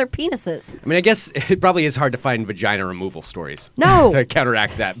cutting off their penises. I mean, I guess it probably is hard to find vagina removal stories. No. To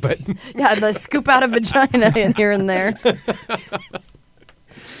counteract that, but Yeah, the scoop out a vagina in here and there.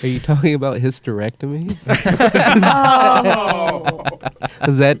 Are you talking about hysterectomy? Oh.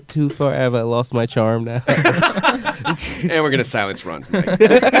 Is that too far? Have I lost my charm now? and we're gonna silence Ron's mic.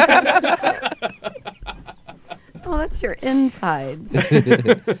 Oh, that's your insides.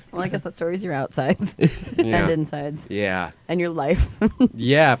 Well, I guess that story's your outsides Yeah. and insides Yeah, and your life.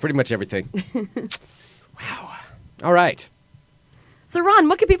 yeah, pretty much everything. Wow. All right. So, Ron,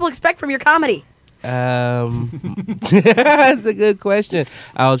 what can people expect from your comedy? That's a good question.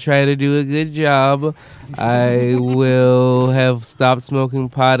 I'll try to do a good job. I will have stopped smoking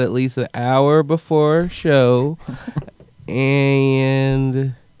pot at least an hour before show,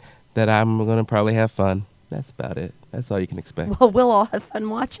 and that I'm gonna probably have fun. That's about it. That's all you can expect. Well, we'll all have fun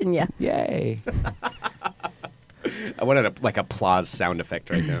watching you. Yay! I wanted a applause sound effect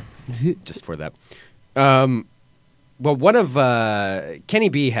right now, just for that. Well, one of Kenny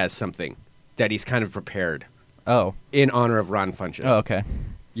B has something that he's kind of prepared Oh. in honor of Ron Funches. Oh, okay.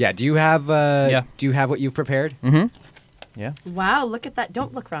 Yeah. Do you have? Yeah. Do you have what you've prepared? Mm-hmm. Yeah. Wow, look at that.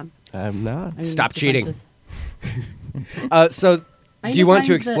 Don't look, Ron. I'm not. I mean, Stop Mr. cheating. Funches. So Do you want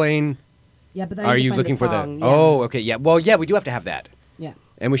to explain? Yeah, but Are you looking for song, the? yeah. Oh, okay, yeah. Well, yeah, we do have to have that, Yeah.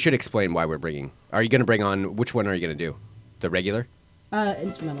 and we should explain why we're bringing. Are you going to bring on? Which one are you going to do? The regular?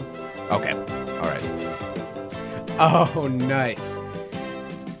 Instrumental. Okay. All right. Oh, nice.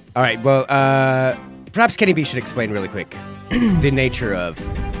 All right. Well, perhaps Kenny B should explain really quick the nature of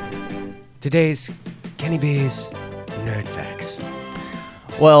today's Kenny B's Nerd Facts.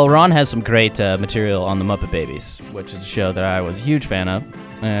 Well, Ron has some great material on the Muppet Babies, which is a show that I was a huge fan of.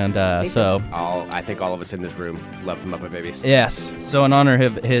 And so... I think all of us in this room love the Muppet Babies. Yes. So in honor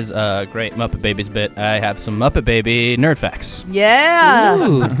of his great Muppet Babies bit, I have some Muppet Baby nerd facts. Yeah.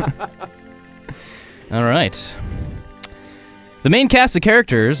 Ooh. All right. The main cast of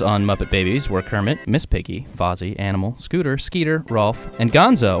characters on Muppet Babies were Kermit, Miss Piggy, Fozzie, Animal, Scooter, Skeeter, Rolf, and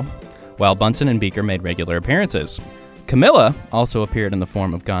Gonzo, while Bunsen and Beaker made regular appearances. Camilla also appeared in the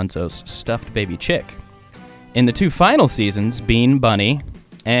form of Gonzo's stuffed baby chick. In the 2 final seasons, Bean, Bunny,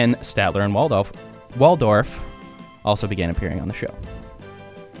 and Statler and Waldorf also began appearing on the show.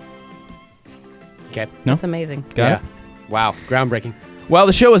 Okay. No? That's amazing. Got it? Wow. Groundbreaking. While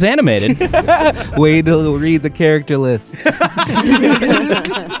the show was animated... Wait to read the character list.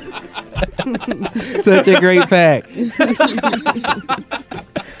 Such a great fact.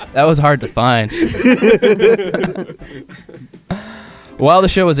 That was hard to find. While the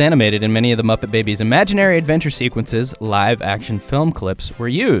show was animated, in many of the Muppet Babies' imaginary adventure sequences, live-action film clips were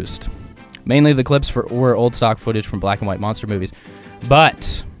used. Mainly the clips were old stock footage from black and white monster movies,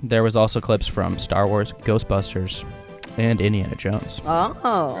 but there was also clips from Star Wars, Ghostbusters, and Indiana Jones.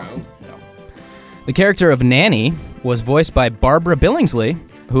 Oh. The character of Nanny was voiced by Barbara Billingsley,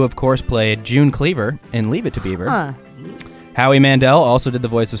 who of course played June Cleaver in Leave It to Beaver. Huh. Howie Mandel also did the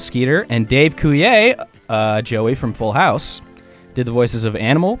voice of Skeeter, and Dave Coulier, Joey from Full House, did the voices of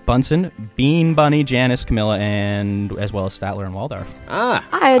Animal, Bunsen, Bean, Bunny, Janice, Camilla, and as well as Statler and Waldorf. Ah.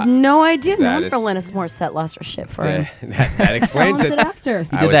 I had no idea. No that wonder is- Alanis Morissette lost her shit for him. That explains Talented it. actor.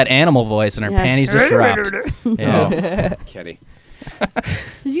 He did that animal voice, and her Yeah. panties just dropped. Yeah. Oh, Kenny.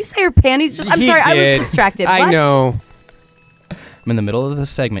 Did you say her panties just... I'm He sorry, I did. was distracted. I What? know. I'm in the middle of the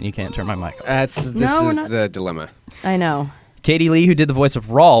segment. You can't turn my mic off. This No, we're is not- the dilemma. I know. Katie Lee, who did the voice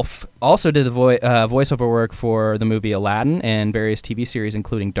of Rolf, also did the voiceover work for the movie Aladdin and various TV series,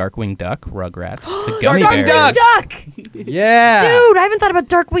 including Darkwing Duck, Rugrats, The Gummy Darkwing Bears. Duck! Yeah. Dude, I haven't thought about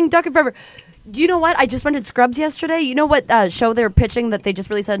Darkwing Duck in forever. You know what? I just rented Scrubs yesterday. You know what show they were pitching that they just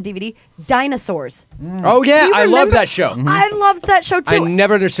released on DVD? Dinosaurs. Oh, yeah. Do you I love remember- that show. I loved that show I too.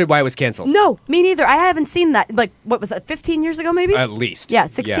 never understood why it was canceled. No, me neither. I haven't seen that. Like, what was that? 15 years ago, maybe? At least. Yeah,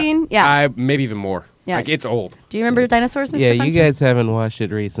 16? Yeah. Maybe even more. Yeah. Like, it's old. Do you remember Dinosaurs, Mr. Yeah, you Funches? guys haven't watched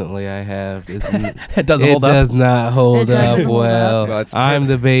it recently. I have. It doesn't hold It up. does not hold It doesn't up hold well. up. Well, it's I'm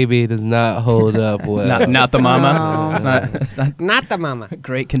the baby. Does not hold up well. Not the mama. No. It's not Not the mama.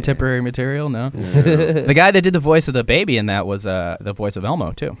 great contemporary material, no. The guy that did the voice of the baby in that was the voice of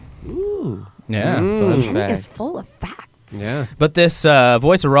Elmo, too. Ooh, Yeah. fun He fact. is full of facts. Yeah. But this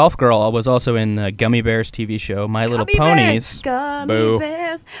voice of Rolf girl was also in the Gummy Bears TV show, My Little Gummy Ponies, Bears, Boo. Gummy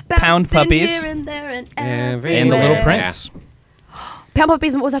bears, Pound bouncing Puppies. here and there and Everywhere. and The Little Yeah. Prince. Pound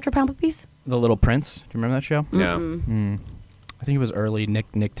Puppies. What was after Pound Puppies? The Little Prince. Do you remember that show? Yeah. I think it was early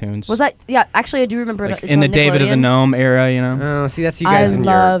Nicktoons. Was that? Yeah, actually, I do remember like it. in the David of the Gnome era, you know? Oh, see, that's you I guys in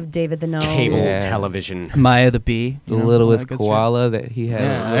love David the Gnome. your cable Yeah. television. Maya the Bee. The you know, littlest all that good koala that he had. shit.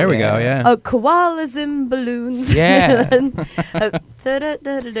 Yeah, there we go, yeah. Oh, koalas and balloons. Yeah.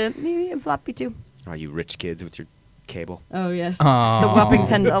 Me and Floppy too. Oh, you rich kids with your cable. Oh yes. Aw. The whopping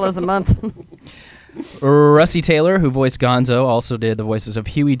 $10 a month. Russie Taylor, who voiced Gonzo, also did the voices of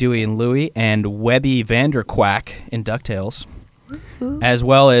Huey, Dewey, and Louie, and Webby Vanderquack in DuckTales, as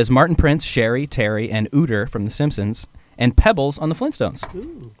well as Martin Prince, Sherry, Terry, and Ooter from The Simpsons, and Pebbles on The Flintstones.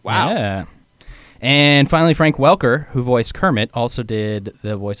 Wow. Yeah. And finally, Frank Welker, who voiced Kermit, also did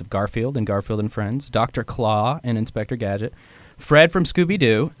the voice of Garfield in Garfield and Friends, Dr. Claw in Inspector Gadget, Fred from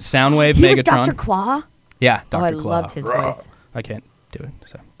Scooby-Doo, Soundwave He was Megatron. Dr. Claw. Yeah, Oh, Dr. I Claw. loved his voice. I can't do it,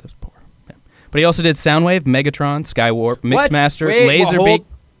 so that's poor. Yeah. But he also did Soundwave, Megatron, Skywarp, What? Mixmaster, Wait, well, Laserbeak, hold-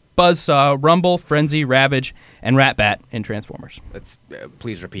 Buzzsaw, Rumble, Frenzy, Ravage, and Ratbat in Transformers. Let's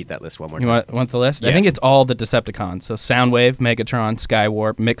please repeat that list one more You time. want the list? I Yes. think it's all the Decepticons. So Soundwave, Megatron,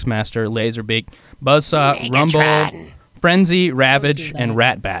 Skywarp, Mixmaster, Laserbeak, Buzzsaw, Rumble, Frenzy, Ravage, and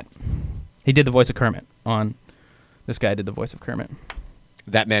Ratbat. He did the voice of Kermit on... This guy did the voice of Kermit.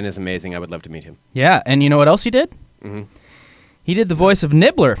 That man is amazing. I would love to meet him. Yeah, and you know what else he did? Mhm. He did the voice of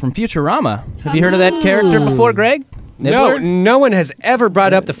Nibbler from Futurama. Have you heard of that character before, Greg? No, Nibbler? no one has ever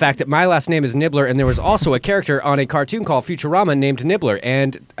brought up the fact that my last name is Nibbler, and there was also a character on a cartoon called Futurama named Nibbler.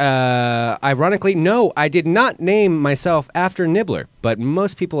 And ironically, no, I did not name myself after Nibbler, but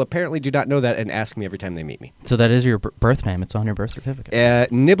most people apparently do not know that and ask me every time they meet me. So that is your birth name. It's on your birth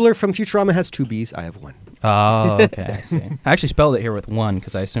certificate. Nibbler from Futurama has 2 B's. I have 1. Oh, okay. I see. I actually spelled it here with 1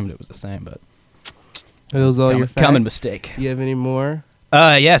 because I assumed it was the same, but Are those all your facts? common mistake. You have any more?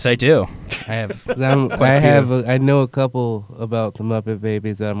 Yes, I do. I have. I know a couple about the Muppet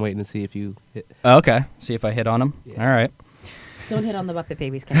Babies that I'm waiting to see if you hit. Okay. See if I hit on them. Yeah. All right. Don't hit on the Muppet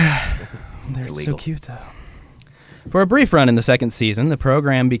Babies, Ken. They're so illegal. cute, though. For a brief run in the second season, the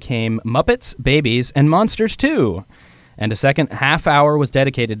program became Muppets, Babies, and Monsters 2. And a second half hour was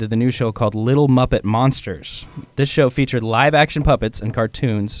dedicated to the new show called Little Muppet Monsters. This show featured live-action puppets and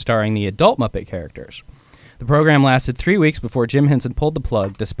cartoons starring the adult Muppet characters. The program lasted 3 weeks before Jim Henson pulled the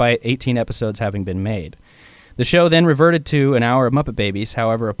plug, despite 18 episodes having been made. The show then reverted to an hour of Muppet Babies.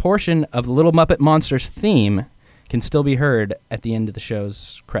 However, a portion of the Little Muppet Monsters theme can still be heard at the end of the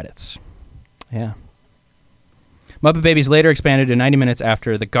show's credits. Yeah. Muppet Babies later expanded to 90 minutes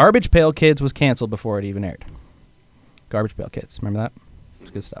after The Garbage Pail Kids was canceled before it even aired. Garbage Pail Kids, remember that? It's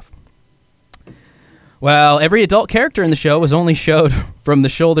good stuff. Well, every adult character in the show was only showed from the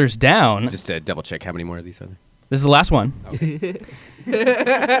shoulders down. Just to double check, how many more of these are there? This is the last one.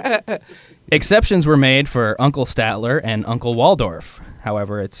 Exceptions were made for Uncle Statler and Uncle Waldorf.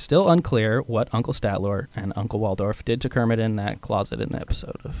 However, it's still unclear what Uncle Statler and Uncle Waldorf did to Kermit in that closet in the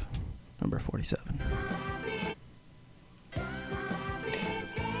episode of number 47.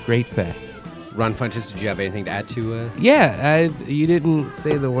 Great facts. Ron Funches, did you have anything to add to? Yeah, you didn't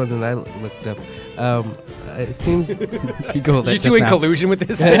say the one that I looked up. It seems. You go You two in collusion with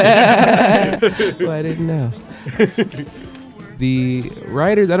this? Well, I didn't know. The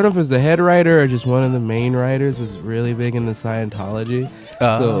writers, I don't know if it was the head writer or just one of the main writers, was really big into Scientology.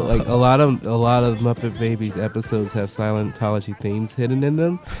 So, like a lot of Muppet Babies episodes have Scientology themes hidden in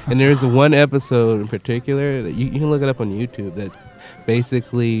them, and there's one episode in particular that you can look it up on YouTube. That's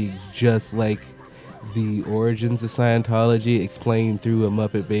basically just like the origins of Scientology explained through a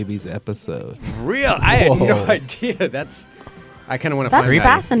Muppet Babies episode. Real? I had no idea. I kind of want to find That's that.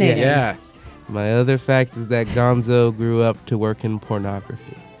 fascinating. Yeah. My other fact is that Gonzo grew up to work in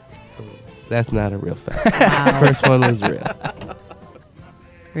pornography. That's not a real fact. Wow. First one was real.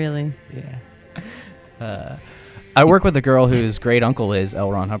 Really? Yeah. I work with a girl whose great uncle is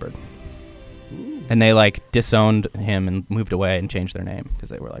L. Ron Hubbard. And they disowned him and moved away and changed their name because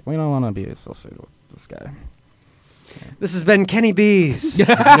they were like, we don't want to be associated with this guy. This has been Kenny B's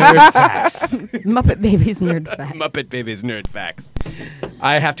Nerd Facts. Muppet Babies Nerd Facts. Muppet Babies Nerd Facts.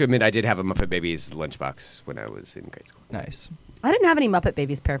 I have to admit, I did have a Muppet Babies lunchbox when I was in grade school. Nice. I didn't have any Muppet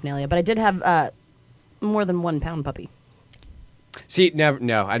Babies paraphernalia, but I did have more than 1 pound puppy. See, I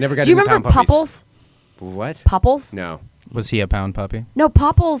never got Do you into remember pound puppies. Popples? What? Popples? No. Was he a pound puppy? No,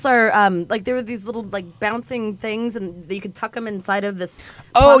 Popples are there were these little bouncing things, and you could tuck them inside of this.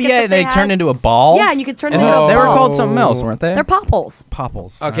 Oh, pocket yeah, that they had. turned into a ball? Yeah, and you could turn And into a they were ball. called something else, weren't they? They're Popples.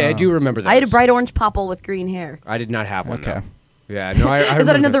 Popples. Okay, I do remember that. I had a bright orange Popple with green hair. I did not have one. Okay. No. Yeah, no, I Is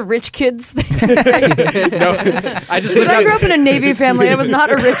that remember another rich kid's thing? this. No, I just Because I grew up in a Navy family. I was not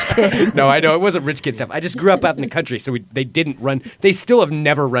a rich kid. No, I know it wasn't rich kid stuff. I just grew up out in the country, so they didn't run. They still have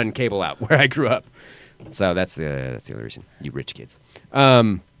never run cable out where I grew up. So that's the only reason. You rich kids.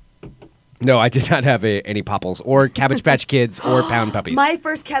 No, I did not have any Popples or Cabbage Patch Kids or Pound Puppies. My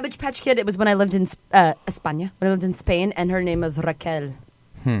first Cabbage Patch Kid, it was when I lived in España, when I lived in Spain, and her name was Raquel.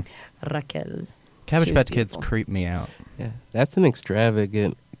 Raquel. Cabbage She was Patch Kids beautiful. creep me out. Yeah. That's an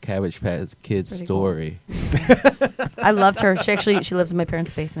extravagant Cabbage Patch Kid pretty story. I loved her. She lives in my parents'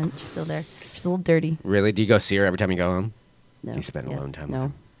 basement. She's still there. She's a little dirty. Really? Do you go see her every time you go home? No. You spend alone time with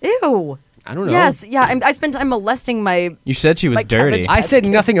No. Ew. I don't know. Yes. Yeah. I spent time molesting my. You said she was Like dirty. Cabbage I said Patch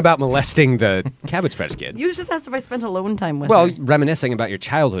Kid. nothing about molesting the Cabbage Patch Kid. You just asked if I spent alone time with Well, her. reminiscing about your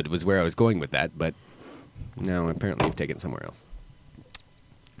childhood was where I was going with that, but no, apparently you've taken it somewhere else.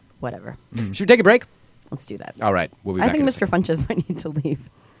 Whatever. Should we take a break? Let's do that. All right, we'll be I back. think in a Mr. Funches might need to leave.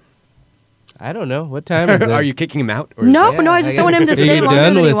 I don't know. What time is it? Are you kicking him out? Or is No, that- no, I just don't want him to Are stay you longer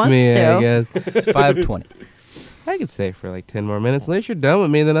done than he with wants me, to. I guess. It's 5:20. I could stay for like 10 more minutes. Unless you're done with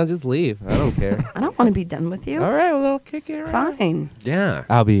me, then I'll just leave. I don't care. I don't want to be done with you. All right, well, I'll kick it right. Fine. Yeah.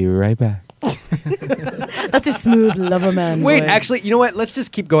 I'll be right back. That's a smooth lover man. Wait, voice. actually, you know what? Let's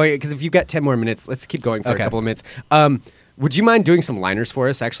just keep going because if you've got 10 more minutes, let's keep going for Okay. a couple of minutes. Would you mind doing some liners for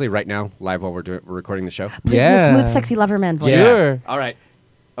us, actually, right now, live while we're recording the show? Please, Yeah. in the smooth, sexy lover man voice. Yeah. Sure. All right.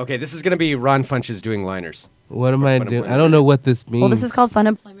 Okay, this is going to be Ron Funches doing liners. What am For I Funemployment doing? I don't know what this means. Well, this is called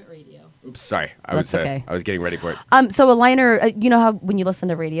Funemployment Radio. Oops, sorry. That's okay. I was getting ready for it. So a liner, you know how when you listen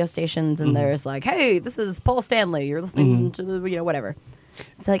to radio stations and there's like, hey, this is Paul Stanley. You're listening to whatever.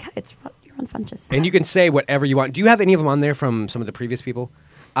 It's like, hey, you're on Funches. And you can say whatever you want. Do you have any of them on there from some of the previous people?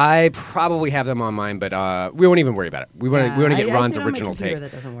 I probably have them on mine, but we won't even worry about it. We want to get I Ron's do it on my original computer, take.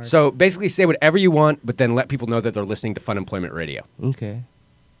 that doesn't work. So basically, say whatever you want, but then let people know that they're listening to Funemployment Radio. Okay.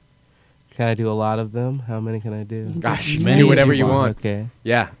 Can I do a lot of them? How many can I do? Gosh, you Many can do as whatever you you want. Okay.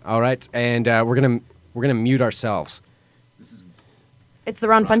 Yeah. All right. And we're gonna mute ourselves. It's the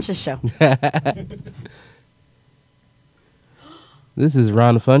Ron Funches show. This is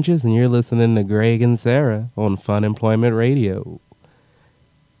Ron Funches, and you're listening to Greg and Sarah on Funemployment Radio.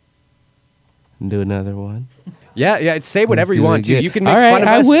 Do another one. Yeah. Say whatever Let's you do want it to. again. You can make All right, fun of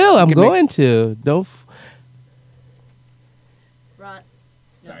us. I will. You I'm can make- going to. Don't.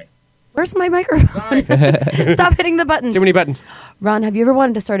 Where's my microphone? Stop hitting the buttons. Too many buttons. Ron, have you ever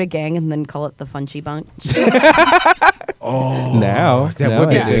wanted to start a gang and then call it the Funchy Bunch? Now. That now would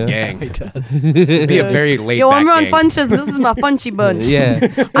be I a good do. gang. It does. It'd be a very laid Yo, I'm Ron gang. Funches and this is my Funchy Bunch. Yeah.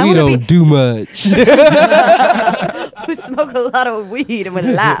 I We wanna don't be- do much. We smoke a lot of weed and we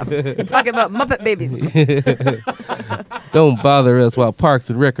laugh. And talk about Muppet babies. Don't bother us while Parks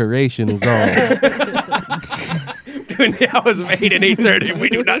and Recreation is on. Between the hours of 8 and 8:30, we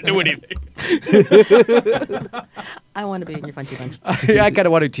do not do anything. I want to be in your Funchy Bunch. Yeah, I kind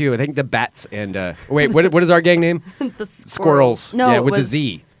of want to too. I think the bats and wait, what is our gang name? The Squirrels. No, yeah, it with the was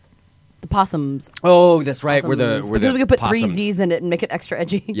Z. the possums. Oh, that's right. We're Possums. the Because we could put three possums. Z's in it and make it extra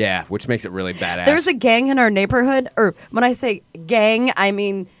edgy. Yeah, which makes it really badass. There's a gang in our neighborhood, or when I say gang, I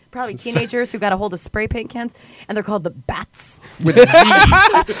mean probably teenagers who got a hold of spray paint cans, and they're called the Bats. with a Z.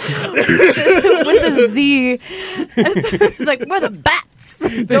 With a Z. And so it's like, we're the Bats.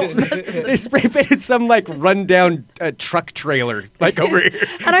 Don't mess with They spray painted some like rundown truck trailer like over here.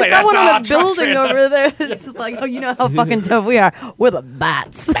 And I Like, saw that's one on our a truck building trailer. over there. It's just like, oh, you know how fucking tough we are. We're the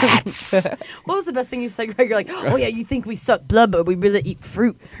Bats. Bats. What was the best thing you said, Greg? You're like, oh yeah, you think we suck blood, but we really eat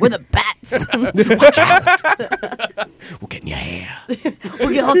fruit. We're the Bats. Watch out. We'll get in your hair. We'll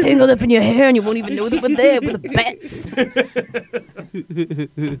get all tangled up in your hair and you won't even know that we're there. We're the Bats.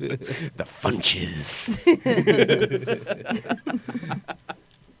 The Funches.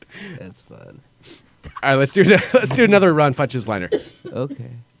 That's fun. All right, let's do another Ron Funches liner.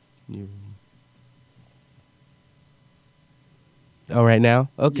 Okay. Oh, right now?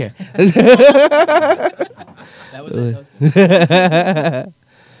 Okay. That was it.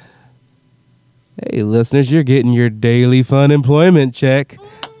 Hey, listeners, you're getting your daily fun employment check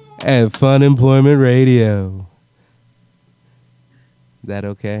at Funemployment Radio. Is that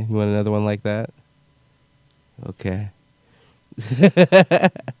okay? You want another one like that? Okay.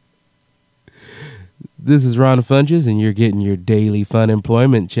 This is Ron Funches, and you're getting your daily fun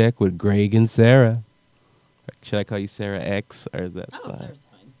employment check with Greg and Sarah. Should I call you Sarah X, or is that fine? Sarah's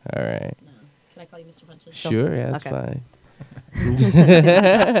fine. All right. No. Can I call you Mr. Funches? Sure, yeah, that's Okay.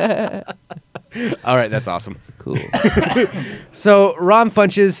 fine. All right, that's awesome. Cool. So Ron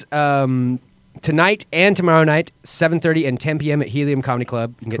Funches tonight and tomorrow night, 7:30 and 10 p.m. at Helium Comedy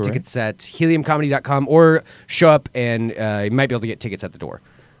Club. You can get Correct. tickets at heliumcomedy.com or show up and you might be able to get tickets at the door.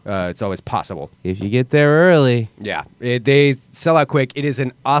 It's always possible. If you get there early. Yeah, they sell out quick. It is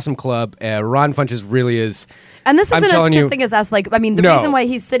an awesome club. Ron Funches really is. And this I'm isn't as telling you- kissing as us. Like, I mean, the No. reason why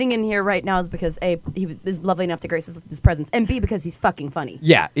he's sitting in here right now is because A, he is lovely enough to grace us with his presence, and B, because he's fucking funny.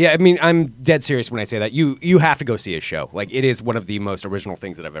 Yeah. I mean, I'm dead serious when I say that. You have to go see his show. Like, it is one of the most original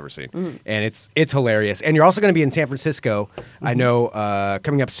things that I've ever seen, Mm-hmm. and it's hilarious. And you're also going to be in San Francisco. I know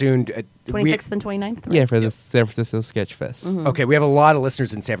coming up soon. 26th and 29th? Right? Yeah, for the San Francisco Sketch Fest. Okay, we have a lot of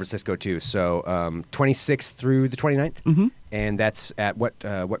listeners in San Francisco too. So 26th through the 29th, and that's at what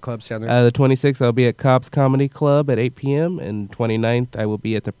clubs down there? The 26th, I'll be at Cobb's Comedy Club at 8 p.m. And 29th, I will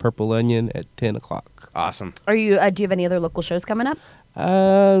be at the Purple Onion at 10 o'clock. Awesome. Are you? Do you have any other local shows coming up?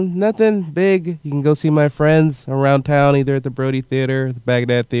 Nothing big. You can go see my friends around town, either at the Brody Theater, the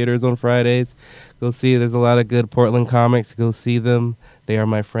Baghdad Theaters on Fridays. Go see. There's a lot of good Portland comics. Go see them. They are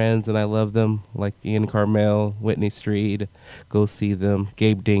my friends, and I love them. Like Ian Carmel, Whitney Street. Go see them.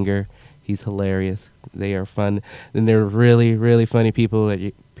 Gabe Dinger. He's hilarious. They are fun. And they're really, really funny people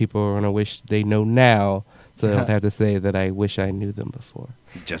that people are going to wish they know now, so they don't have to say that I wish I knew them before.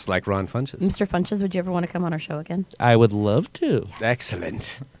 Just like Ron Funches. Mr. Funches, would you ever want to come on our show again? I would love to.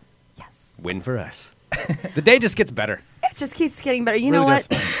 Excellent. Yes. Win for us. The day just gets better. It just keeps getting better. You Really know what?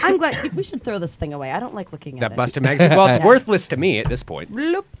 does. I'm glad. We should throw this thing away. I don't like looking at That it. busted magazine. Well, it's worthless to me at this point.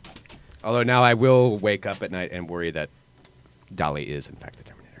 Bloop. Although now I will wake up at night and worry that Dolly is in fact the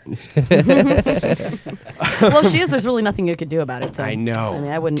Terminator. Well, she is. There's really nothing you could do about it. So I know. I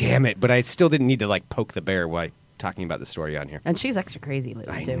mean, I wouldn't. Damn it! But I still didn't need to like poke the bear while talking about the story on here. And she's extra crazy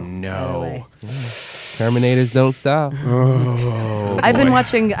lately I too. by the know. way. Terminators don't stop. Oh, I've been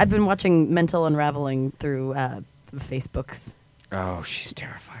boy. watching Mental Unraveling through Facebooks. Oh, she's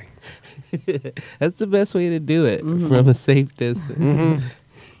terrifying. That's the best way to do it Mm-hmm. from a safe distance.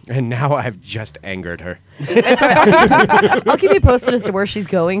 And now I've just angered her. It's all right. I'll keep you posted as to where she's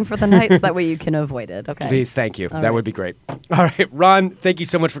going for the night, so that way you can avoid it. Okay. Please, thank you. All that right. would be great. All right, Ron, thank you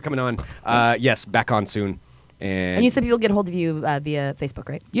so much for coming on. Yes, back on soon. And you said people get a hold of you via Facebook,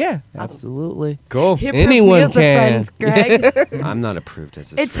 right? Yeah, absolutely. Cool. He approved Anyone me as can. The friend, Greg. I'm not approved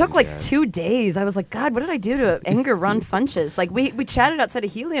as a It took friend like yet. 2 days. I was like, God, what did I do to anger Ron Funches? Like we chatted outside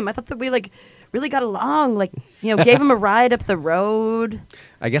of Helium. I thought that we like really got along. Like, you know, gave him a ride up the road.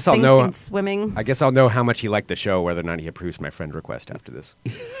 I guess I'll Things know. seemed swimming. I guess I'll know how much he liked the show, whether or not he approves my friend request after this.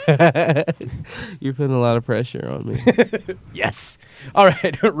 You're putting a lot of pressure on me. Yes. All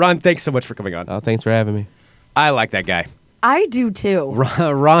right, Ron, thanks so much for coming on. Oh, thanks for having me. I like that guy. I do too.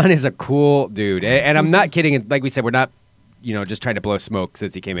 Ron is a cool dude, and I'm not kidding. And like we said, we're not, just trying to blow smoke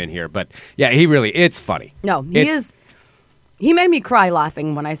since he came in here. But yeah, it's funny. No, he is. He made me cry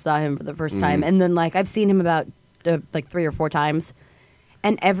laughing when I saw him for the first Mm-hmm. time, and then like I've seen him about like 3 or 4 times,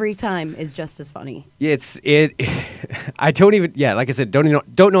 and every time is just as funny. I don't even. Yeah, like I said,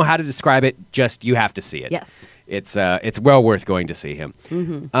 don't know how to describe it. Just you have to see it. Yes. It's well worth going to see him.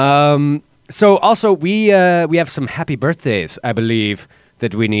 Mm-hmm. So also we have some happy birthdays, I believe,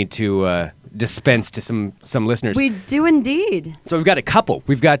 that we need to dispense to some listeners. We do indeed. So we've got a couple.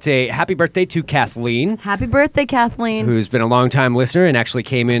 We've got a happy birthday to Kathleen, Happy birthday, Kathleen. who's been a long-time listener and actually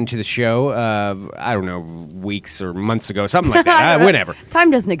came into the show, I don't know, weeks or months ago, something like that. Whenever.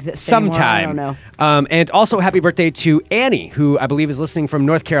 Time doesn't exist Sometime. anymore. I don't know. And also happy birthday to Annie, who I believe is listening from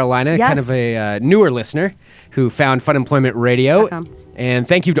North Carolina, Yes. kind of a newer listener who found Funemployment Radio. .com. And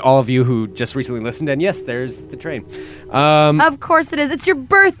thank you to all of you who just recently listened. And yes, there's the train. Of course it is. It's your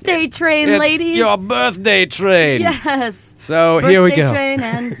birthday train, It's ladies. your birthday train. Yes. So birthday here we go. train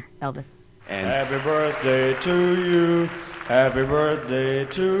and Elvis. And Happy birthday to you. Happy birthday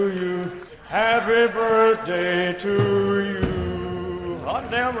to you. Happy birthday to you.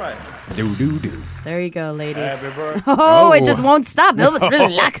 Hot damn right. do. There you go, ladies. Happy birthday. Oh, it just won't stop. Elvis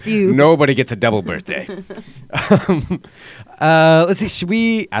really likes you. Nobody gets a double birthday. Let's see. Should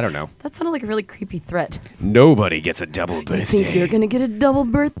we? I don't know. That sounded like a really creepy threat. Nobody gets a double You birthday. think you're gonna get a double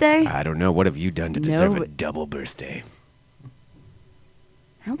birthday? I don't know. What have you done to deserve No. a double birthday?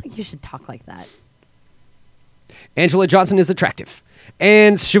 I don't think you should talk like that. Angela Johnson is attractive.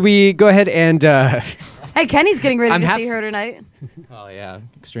 And should we go ahead and Hey, Kenny's getting ready I'm to half see her s- tonight. Oh yeah,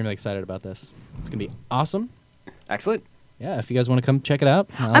 extremely excited about this. It's gonna be awesome. excellent. Yeah, if you guys want to come check it out,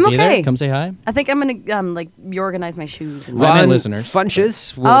 I'll I'm be there. okay. Come say hi. I think I'm gonna like reorganize my shoes. And Ron- Ron listeners.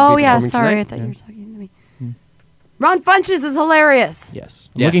 Funches will oh be yeah, performing sorry. I tonight. thought you were talking to me. Ron Funches is hilarious. Yes,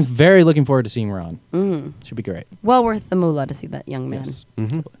 I'm Yes. looking forward to seeing Ron. Should be great. Well worth the moolah to see that young man. Yes.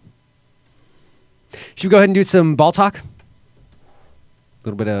 Should we go ahead and do some ball talk? A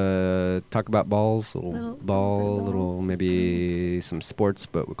little bit of talk about balls, Little little maybe some sports,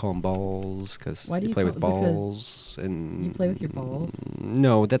 but we call them balls because Why do you you play call- with because balls. And you play with your balls?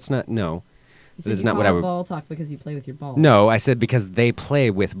 No, that's not. No, You that is not what I would. ball talk because you play with your balls. No, I said because they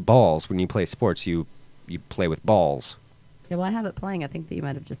play with balls. When you play sports, you play with balls. Yeah, well, I have it playing. I think that you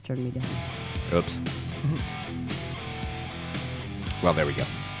might have just turned me down. Oops. Well, there we go.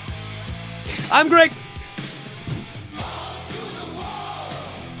 I'm Greg.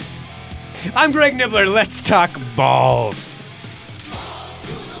 I'm Greg Nibbler. Let's talk balls.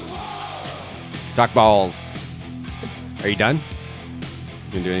 Talk balls. Are you done?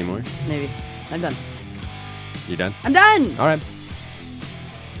 You gonna do any more? Maybe. I'm done. You done? I'm done. All right.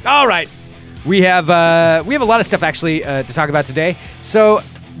 All right. We have a lot of stuff actually to talk about today. So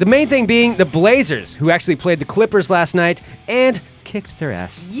the main thing being the Blazers, who actually played the Clippers last night and kicked their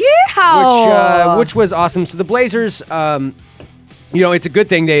ass. Yeehaw! Which was awesome. So the Blazers, it's a good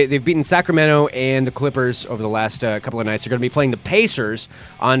thing. They've beaten Sacramento and the Clippers over the last couple of nights. They're going to be playing the Pacers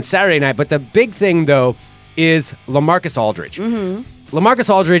on Saturday night. But the big thing, though, is LaMarcus Aldridge. Mm-hmm. LaMarcus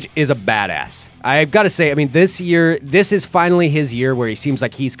Aldridge is a badass. I've got to say, I mean, this is finally his year where he seems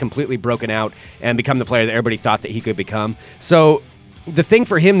like he's completely broken out and become the player that everybody thought that he could become. So the thing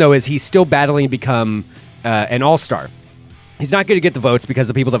for him, though, is he's still battling to become an all-star. He's not going to get the votes because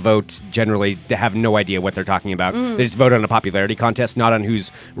the people that vote generally have no idea what they're talking about. They just vote on a popularity contest, not on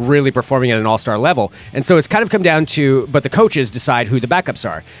who's really performing at an all-star level. And so it's kind of come down to, but the coaches decide who the backups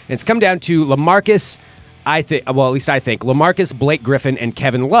are. And it's come down to LaMarcus, I think, well, at least I think, LaMarcus, Blake Griffin, and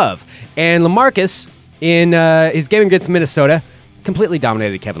Kevin Love. And LaMarcus, in his game against Minnesota, completely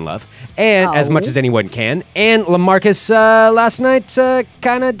dominated Kevin Love, and as much as anyone can. And LaMarcus last night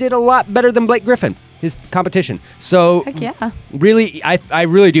kind of did a lot better than Blake Griffin, his competition. So, Heck yeah. really, I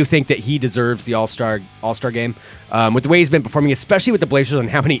really do think that he deserves the All-Star game with the way he's been performing, especially with the Blazers and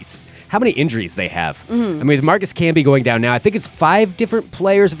how many injuries they have. I mean, Marcus Camby going down now. I think it's 5 different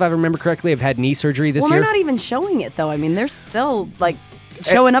players, if I remember correctly, have had knee surgery this year. Well, they're not even showing it, though. I mean, they're still, like,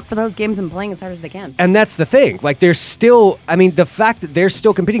 showing up for those games and playing as hard as they can. And that's the thing. Like, they're still, I mean, the fact that they're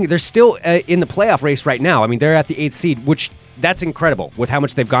still competing, they're still in the playoff race right now. I mean, they're at the 8th seed, which that's incredible with how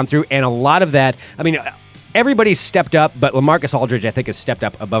much they've gone through. And a lot of that, I mean, everybody's stepped up, but LaMarcus Aldridge, I think, has stepped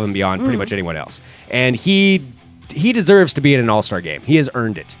up above and beyond pretty much anyone else. And he deserves to be in an All-Star game. He has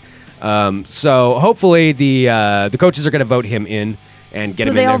earned it. So hopefully the coaches are going to vote him in and get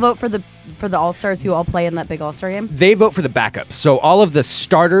him in there. So they all vote for the All-Stars who all play in that big All-Star game? They vote for the backups. So all of the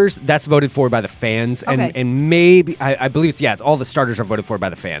starters, that's voted for by the fans. Okay. And maybe, I believe it's all the starters are voted for by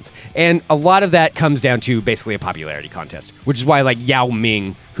the fans. And a lot of that comes down to basically a popularity contest, which is why like Yao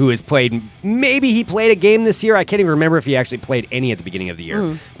Ming, who has played, maybe he played a game this year. I can't even remember if he actually played any at the beginning of the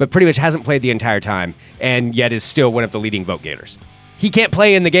year, but pretty much hasn't played the entire time and yet is still one of the leading vote gators. He can't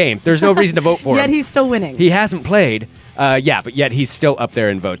play in the game. There's no reason to vote for him. Yet he's still winning. He hasn't played, but yet he's still up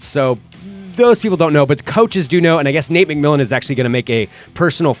there in votes. So those people don't know, but the coaches do know, and I guess Nate McMillian is actually going to make a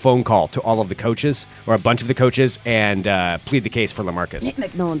personal phone call to all of the coaches, or a bunch of the coaches, and plead the case for LaMarcus.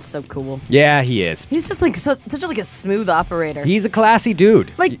 Nate McMillan's so cool. Yeah, he is. He's just like such like a smooth operator. He's a classy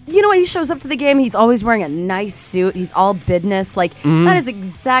dude. Like, you know, when he shows up to the game, he's always wearing a nice suit. He's all business. Like, that is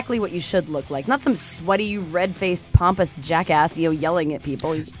exactly what you should look like. Not some sweaty, red-faced, pompous jackass, yelling at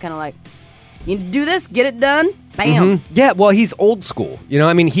people. He's just kind of like, you do this, get it done, bam. Yeah, well, he's old school. You know,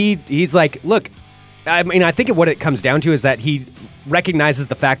 I mean, he's like, look, I mean, I think what it comes down to is that he recognizes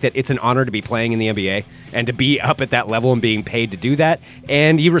the fact that it's an honor to be playing in the NBA and to be up at that level and being paid to do that,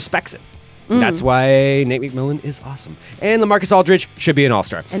 and he respects it. That's why Nate McMillian is awesome. And LaMarcus Aldridge should be an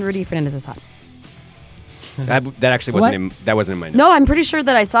All-Star. And Rudy Fernandez is hot. That actually wasn't that wasn't in my notes. No, I'm pretty sure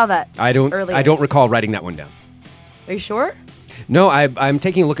that I saw that earlier. I don't recall writing that one down. Are you sure? No, I'm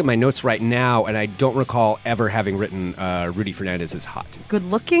taking a look at my notes right now, and I don't recall ever having written Rudy Fernandez is hot. Good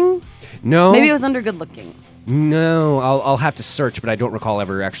looking? No. Maybe it was under good looking. No, I'll have to search, but I don't recall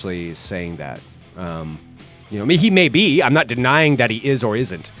ever actually saying that. You know, he may be. I'm not denying that he is or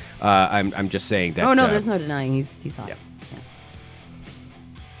isn't. I'm just saying that. Oh no, there's no denying he's hot. Yeah.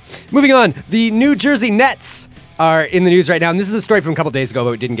 Moving on, the New Jersey Nets are in the news right now, and this is a story from a couple days ago,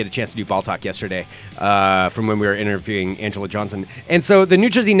 but we didn't get a chance to do Ball Talk yesterday from when we were interviewing Angela Johnson. And so the New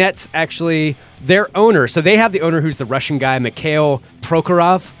Jersey Nets, actually, their owner, so they have the owner who's the Russian guy, Mikhail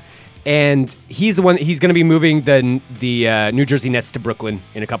Prokhorov, and he's the one, he's going to be moving the New Jersey Nets to Brooklyn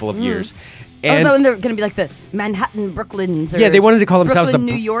in a couple of years. And so they're going to be like the Manhattan Brooklyns. Or yeah, they wanted to call themselves Brooklyn,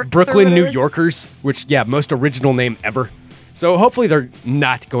 the New Yorks Brooklyn or New whatever. Yorkers, which, most original name ever. So hopefully they're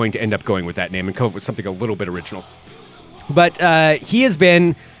not going to end up going with that name and come up with something a little bit original. But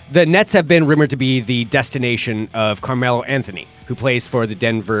the Nets have been rumored to be the destination of Carmelo Anthony, who plays for the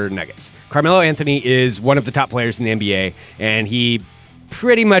Denver Nuggets. Carmelo Anthony is one of the top players in the NBA, and he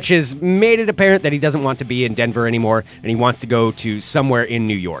pretty much has made it apparent that he doesn't want to be in Denver anymore, and he wants to go to somewhere in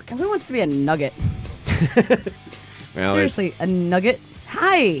New York. Well, who wants to be a Nugget? Well, Seriously, a Nugget?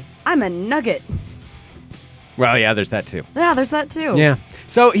 Hi, I'm a Nugget. Well, yeah, there's that too. Yeah, there's that too. Yeah.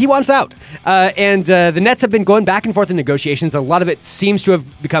 So he wants out. And the Nets have been going back and forth in negotiations. A lot of it seems to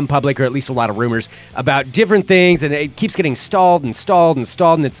have become public, or at least a lot of rumors about different things. And it keeps getting stalled. And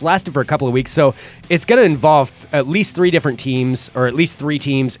it's lasted for a couple of weeks. So it's going to involve at least 3 different teams, or at least 3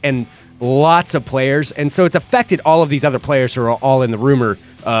 teams, and lots of players. And so it's affected all of these other players who are all in the rumor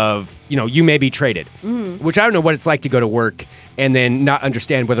of, you may be traded. Which I don't know what it's like to go to work and then not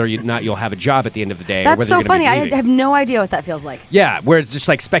understand whether or not you'll have a job at the end of the day. That's or whether so you're gonna funny. be I leaving. have no idea what that feels like. Yeah, where it's just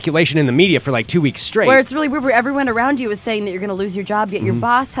like speculation in the media for like 2 weeks straight. Where it's really weird, where everyone around you is saying that you're going to lose your job, yet your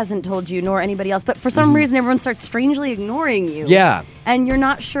boss hasn't told you, nor anybody else. But for some reason, everyone starts strangely ignoring you. Yeah. And you're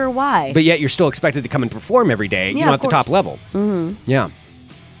not sure why. But yet you're still expected to come and perform every day, Yeah, at the top course. level. Mm-hmm. Yeah.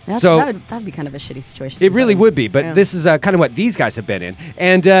 So that'd be kind of a shitty situation. It really would be, but Yeah. this is kind of what these guys have been in.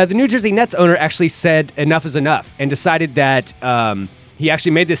 And the New Jersey Nets owner actually said enough is enough and decided that he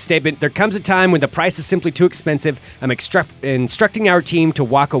actually made this statement. There comes a time when the price is simply too expensive. I'm instructing our team to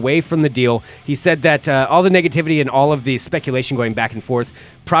walk away from the deal. He said that all the negativity and all of the speculation going back and forth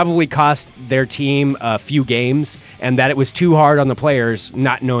probably cost their team a few games, and that it was too hard on the players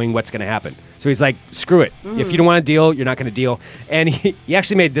not knowing what's going to happen. So he's like, screw it. If you don't want to deal, you're not going to deal. And he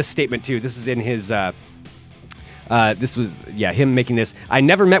actually made this statement, too. This is in his This was him making this. I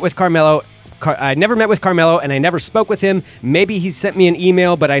never met with Carmelo. I never met with Carmelo, and I never spoke with him. Maybe he sent me an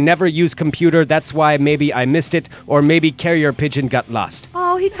email, but I never used computer. That's why maybe I missed it, or maybe carrier pigeon got lost.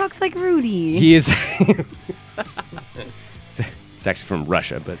 Oh, he talks like Rudy. He is. It's actually from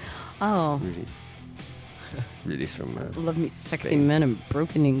Russia, but Oh, Rudy's from. love me sexy Spain. men and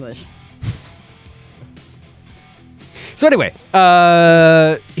broken English. So anyway,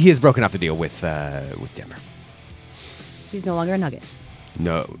 he has broken off the deal with Denver. He's no longer a Nugget.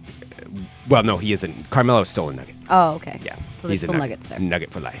 No, well, no, he isn't. Carmelo's still a Nugget. Oh, okay. Yeah, So there's he's a still Nuggets there.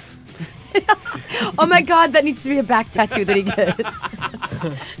 Nugget for life. Oh my God, that needs to be a back tattoo that he gets.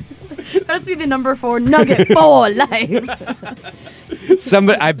 That has to be the number 4 Nugget for life.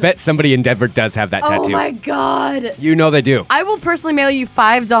 I bet somebody in Denver does have that Oh tattoo. my God. You know they do. I will personally mail you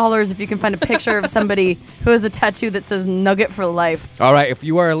 $5 if you can find a picture of somebody who has a tattoo that says Nugget for life. All right, if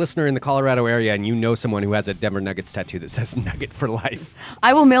you are a listener in the Colorado area and you know someone who has a Denver Nuggets tattoo that says Nugget for life,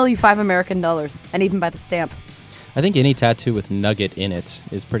 I will mail you $5 American and even buy the stamp. I think any tattoo with nugget in it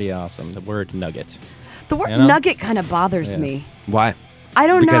is pretty awesome. The word nugget. The word You know? nugget kind of bothers Yeah. me. why? I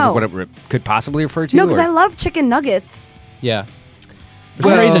don't Because know. of what it could possibly refer to? No, because or- I love chicken nuggets. Yeah. For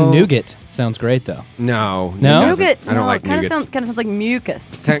some reason, nougat sounds great though. No. No? it doesn't. Nougat. I don't no, like it kind of nougats. sounds like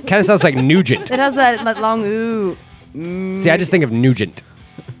mucus. Kind of sounds like Nugent. It has that long ooh, See, I just think of Nugent.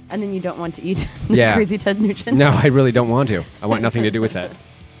 and then you don't want to eat Yeah. Crazy Ted Nugent. No, I really don't want to. I want nothing to do with that.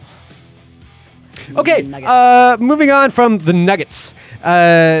 Okay, Nugget. moving on from the Nuggets.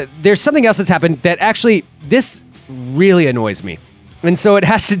 There's something else that's happened that actually, this really annoys me. And so it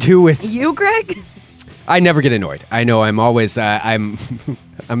has to do with, You, Greg? I never get annoyed. I know I'm always, I'm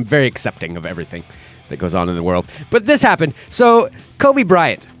very accepting of everything that goes on in the world. But this happened. So Kobe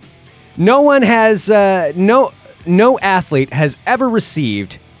Bryant, no one has, no athlete has ever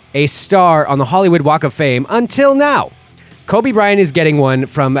received a star on the Hollywood Walk of Fame until now. Kobe Bryant is getting one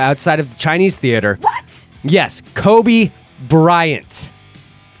from outside of the Chinese theater. What? Yes, Kobe Bryant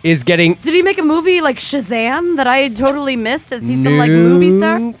is getting. Did he make a movie like Shazam that I totally missed? Is he some like movie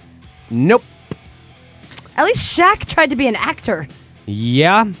star? Nope. At least Shaq tried to be an actor.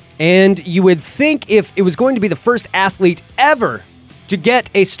 Yeah, and you would think if it was going to be the first athlete ever to get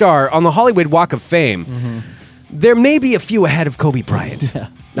a star on the Hollywood Walk of Fame, there may be a few ahead of Kobe Bryant.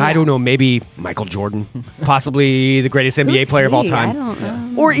 I don't know, maybe Michael Jordan, possibly the greatest NBA Who's player of all he? time. I don't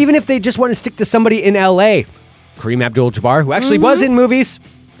know. Or even if they just want to stick to somebody in LA, Kareem Abdul-Jabbar, who actually was in movies.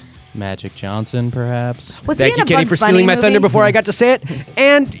 Magic Johnson, perhaps. Was Thank he you, in a Kenny, Bugs for stealing Bunny my thunder movie? before I got to say it.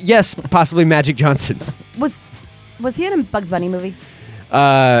 And yes, possibly Magic Johnson. Was he in a Bugs Bunny movie?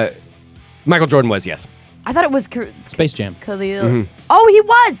 Michael Jordan was, yes. I thought it was Space Jam. Khalil. Oh, he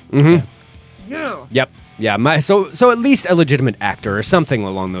was. Yep. Yeah, so at least a legitimate actor or something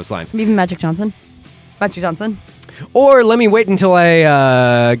along those lines. Even Magic Johnson. Magic Johnson. Or let me wait until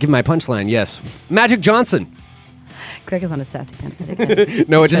I give my punchline. Yes, Magic Johnson. Greg is on his sassy pants today.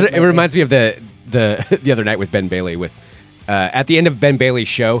 No, it reminds me of the other night with Ben Bailey. With at the end of Ben Bailey's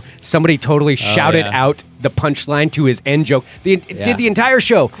show, somebody totally shouted yeah. out the punchline to his end joke. Yeah. Did the entire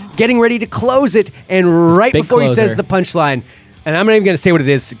show, getting ready to close it, and right Big before he closer. says the punchline, and I'm not even going to say what it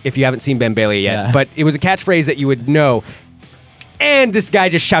is if you haven't seen Ben Bailey yet, Yeah. but it was a catchphrase that you would know. And this guy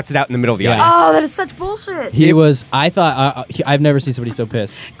just shouts it out in the middle of the Yeah. audience. Oh, that is such bullshit. He was. I thought. I've never seen somebody so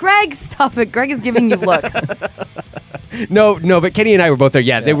pissed. Greg, stop it. Greg is giving you looks. No, but Kenny and I were both there.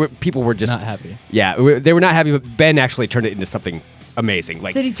 Yeah, people were just Not happy. Yeah, they were not happy, but Ben actually turned it into something amazing.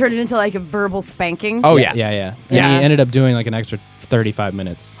 Like, Did he turn it into like a verbal spanking? oh yeah, Yeah. And Yeah. he ended up doing like an extra 35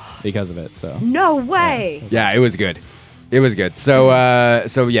 minutes because of it. So. No way. yeah, it was good. It was good. So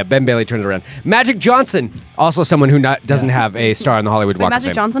yeah, Ben Bailey turned it around. Magic Johnson, also someone who doesn't have a star on the Hollywood Wait, Walk of Magic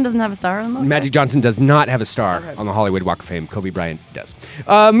Fame. Johnson doesn't have a star on the movie? Magic Johnson does not have a star on the Hollywood Walk of Fame. Kobe Bryant does.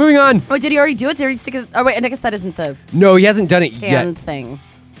 Moving on. Wait, did he already do it? Did he already stick his... Oh, wait, and I guess that isn't the No, he hasn't done it hand yet. thing.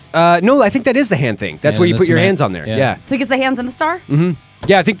 No, I think that is the hand thing. That's Hand where in you the put your cement. hands on there. Yeah. Yeah. So he gets the hands and the star?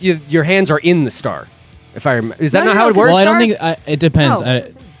 Yeah, I think your hands are in the star. If I remember, is that No, not no, how it no, 'cause works? Well, I don't Stars- think it depends.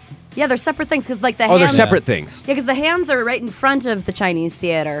 Oh. Yeah, they're separate things because like the Oh, hands... they're separate things. Yeah, because the hands are right in front of the Chinese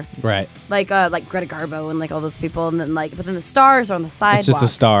theater. Right. Like Greta Garbo and like all those people. And then but then the stars are on the sidewalk. It's just a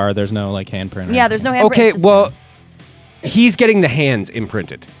star. There's no like handprint. or Yeah, there's no handprint. Okay, it's just- well, he's getting the hands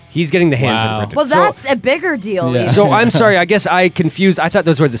imprinted. He's getting the hands Wow. imprinted. Well, So- that's a bigger deal. Yeah. even. So I'm sorry. I guess I confused. I thought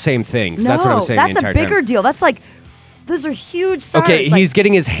those were the same things. No, That's what I was saying that's the entire a bigger time. deal. That's like... Those are huge stars. Okay, like, he's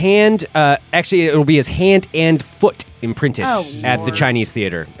getting his hand. Actually, it'll be his hand and foot imprinted Oh, at the Lord. Chinese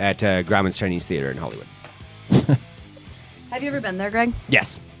theater, at Grauman's Chinese Theater in Hollywood. Have you ever been there, Greg?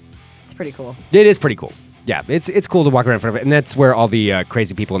 Yes, It's pretty cool. it is pretty cool. Yeah, it's cool to walk around in front of it, and that's where all the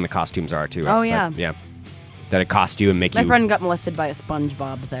crazy people in the costumes are too. Oh, outside. yeah. that accost you and make My you. friend got molested by a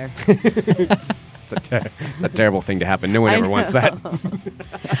SpongeBob there. It's a terrible thing to happen. No one I ever wants that.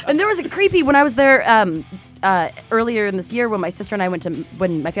 And there was a creepy when I was there earlier in this year when my sister and I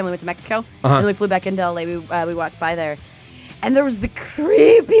when my family went to Mexico and then we flew back into LA. We walked by there, and there was the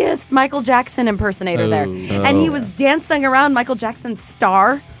creepiest Michael Jackson impersonator there, and he was dancing around Michael Jackson's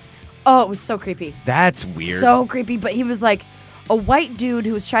star. Oh, it was so creepy. That's weird. So creepy, but he was like a white dude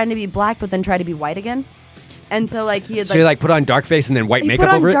who was trying to be black but then tried to be white again, and so like he had So you like put on dark face and then white makeup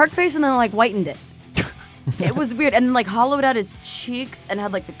over put on it? dark face and then like whitened it. It was weird, and then like hollowed out his cheeks and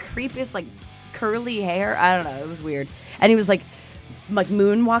had like the creepiest like curly hair. I don't know, it was weird. And he was like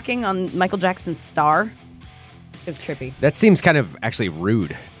moonwalking on Michael Jackson's star. It was trippy. That seems kind of actually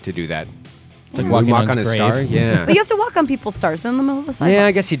rude to do that. like walking Moonwalk on on his his grave. star? Yeah. But you have to walk on people's stars in the middle of the sidewalk. Yeah,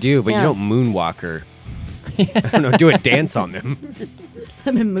 I guess you do, but Yeah. you don't moonwalk or I don't know, do a dance on them.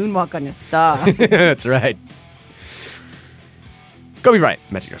 Let me moonwalk on your star. That's right. Kobe Bryant,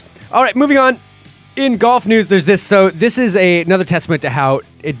 Magic Johnson. All right, moving on. In golf news, there's this. So this is another testament to how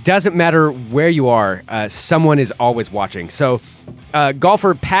it doesn't matter where you are, someone is always watching. So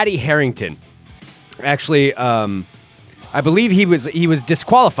golfer Patty Harrington, actually, I believe he was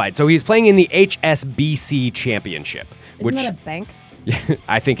disqualified. So he was playing in the HSBC Championship, Isn't that a bank?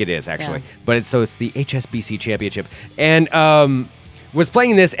 I think it is actually, Yeah. but it's the HSBC Championship, and was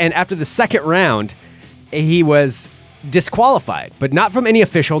playing in this. And after the second round, he was disqualified, but not from any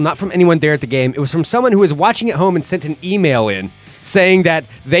official, not from anyone there at the game. It was from someone who was watching at home and sent an email in saying that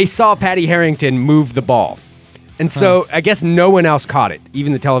they saw Patty Harrington move the ball. And so I guess no one else caught it.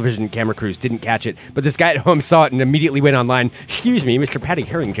 Even the television camera crews didn't catch it. But this guy at home saw it and immediately went online, "Excuse me, Mr. Patty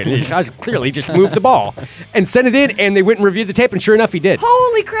Harrington, he clearly just moved the ball." And sent it in, and they went and reviewed the tape, and sure enough, he did.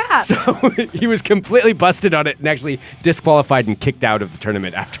 Holy crap! So he was completely busted on it and actually disqualified and kicked out of the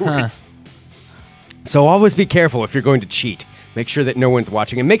tournament afterwards. So always be careful if you're going to cheat. Make sure that no one's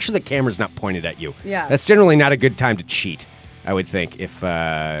watching, and make sure the camera's not pointed at you. Yeah. That's generally not a good time to cheat, I would think, if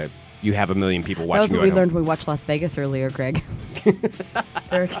you have a million people That watching was you what we at home. learned when we watched Las Vegas earlier, Greg.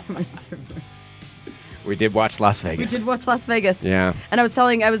 There are cameras everywhere. We did watch Las We Vegas. did watch Las Vegas. Yeah. And I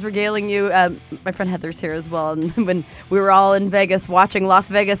was regaling you, my friend Heather's here as well, and when we were all in Vegas watching Las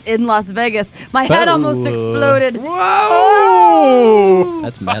Vegas in Las Vegas, my head almost exploded. Whoa!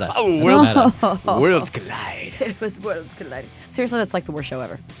 That's meta. Oh, That's worlds, meta. worlds collide. It was worlds colliding. Seriously, that's like the worst show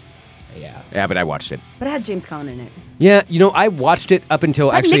ever. Yeah. Yeah, but I watched it. But it had James Caan in it. Yeah, I watched it up until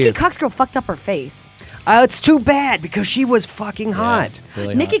That actually. Nikki Cox girl fucked up her face. It's too bad because she was fucking hot.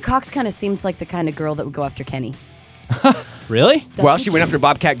 Really Nikki hot. Cox kind of seems like the kind of girl that would go after Kenny. Really? Well, Doesn't she went after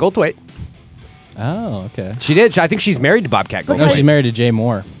Bobcat Goldthwait. Oh, okay. She did. I think she's married to Bobcat No, Goldthwait. she's married to Jay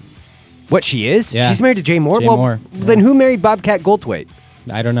Moore. What, she is? Yeah. She's married to Jay Moore? Jay Well, Moore, then yeah. who married Bobcat Goldthwait?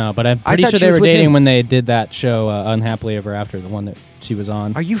 I don't know, but I'm I pretty thought sure she they was were with dating him. when they did that show, Unhappily Ever After, the one that she was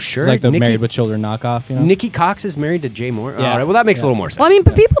on. Are you It's sure? like the Nikki, Married with Children knockoff, you know? Nikki Cox is married to Jay Moore? Yeah. All right, well, that makes a Yeah. little more sense. Well, I mean,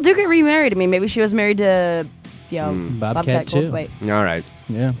 but people do get remarried. I mean, maybe she was married to, Bobcat too. Goldthwait. All right.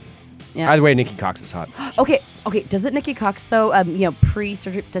 Yeah. Yeah. Either way, Nikki Cox is hot. Okay. Doesn't Nikki Cox though,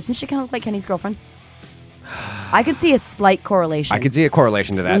 pre-surgery, doesn't she kind of look like Kenny's girlfriend? I could see a slight correlation. I could see a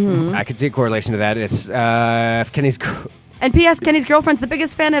correlation to that. Mm-hmm. I could see a correlation to that. It's if Kenny's. And P.S. Kenny's girlfriend's the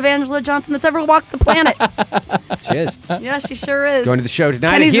biggest fan of Angela Johnson that's ever walked the planet. She is. Yeah, she sure is. Going to the show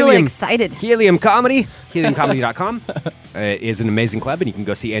tonight Kenny's at Helium. really excited. Helium Comedy. HeliumComedy.com is an amazing club, and you can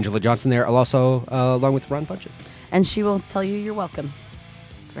go see Angela Johnson there also along with Ron Funches. And she will tell you you're welcome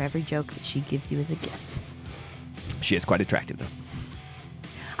for every joke that she gives you as a gift. She is quite attractive, though.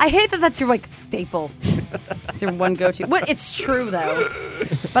 I hate that that's your staple. It's your one go-to. Well, it's true though.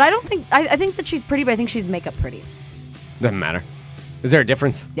 But I don't think I think that she's pretty, but I think she's makeup pretty. Doesn't matter. Is there a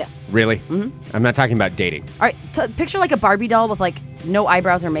difference? Yes. Really? Mm-hmm. I'm not talking about dating. All right. Picture like a Barbie doll with no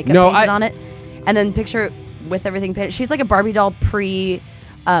eyebrows or makeup No, painted on it, and then picture with everything painted. She's like a Barbie doll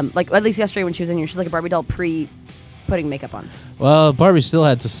at least yesterday when she was in here, she's like a Barbie doll putting makeup on. Well, Barbie still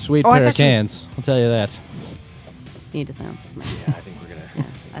had a sweet I pair of thought she was- cans. I'll tell you that. You need to silence this mic. Yeah, I think we're gonna.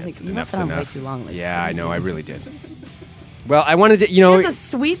 I think you enough's left it on way enough. too long. Yeah, I know. I really did. Well, I wanted to. She has a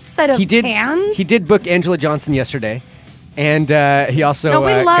sweet set of he did. cans. He did book Angela Johnson yesterday, and he also No,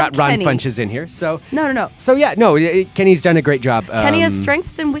 we love got Ron Kenny. Funches in here. So. No. So yeah, no, Kenny's done a great job. Kenny has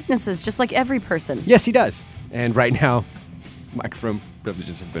strengths and weaknesses, just like every person. Yes, he does. And right now, microphone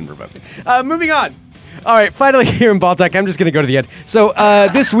privileges have been revoked. Moving on. All right, finally here in Ball Talk, I'm just going to go to the end. So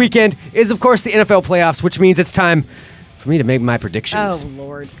this weekend is, of course, the NFL playoffs, which means it's time for me to make my predictions. Oh,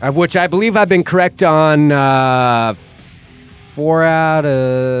 Lord. Of which I believe I've been correct on 6 out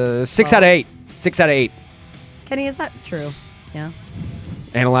of 8. 6 out of 8. Kenny, is that true? Yeah.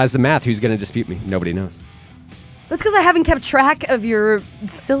 Analyze the math. Who's going to dispute me? Nobody knows. That's because I haven't kept track of your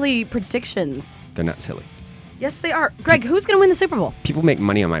silly predictions. They're not silly. Yes, they are. Greg, who's going to win the Super Bowl? People make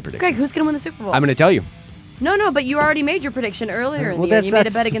money on my predictions. Greg, who's going to win the Super Bowl? I'm going to tell you. No, but you already made your prediction earlier in the year. You made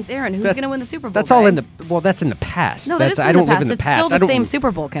a bet against Aaron. Who's going to win the Super Bowl? That's all in the. Well, that's in the past. No, that's, that is I don't in the live past. in the It's past. still the same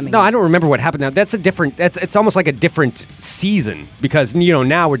Super Bowl coming. No, I don't remember what happened now. That's a different. It's almost like a different season because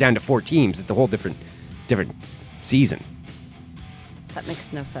now we're down to 4 teams. It's a whole different season. That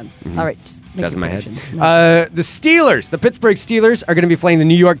makes no sense. All right, just make That's your in my head. predictions. No. The Steelers, the Pittsburgh Steelers, are going to be playing the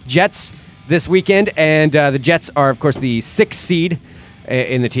New York Jets this weekend, and the Jets are, of course, the 6th seed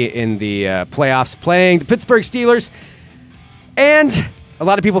in the playoffs, playing the Pittsburgh Steelers. And a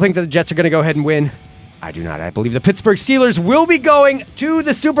lot of people think that the Jets are going to go ahead and win. I do not. I believe the Pittsburgh Steelers will be going to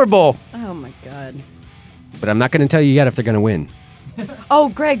the Super Bowl. Oh my God. But I'm not going to tell you yet if they're going to win. Oh,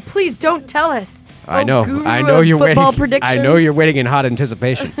 Greg, please don't tell us. I know. Guru I know of you're football waiting. predictions. I know you're waiting in hot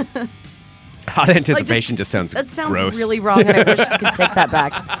anticipation. Hot anticipation just sounds That sounds gross. really wrong, and I wish you could take that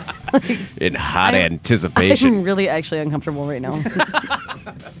back. In hot I'm anticipation. really actually uncomfortable right now.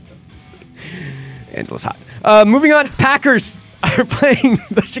 Angela's hot. Moving on, Packers are playing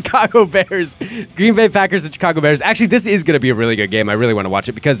the Chicago Bears. Green Bay Packers and Chicago Bears. Actually, this is going to be a really good game. I really want to watch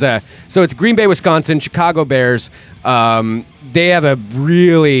it because so it's Green Bay, Wisconsin, Chicago Bears. They have a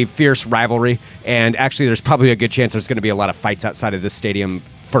really fierce rivalry, and actually, there's probably a good chance there's going to be a lot of fights outside of this stadium.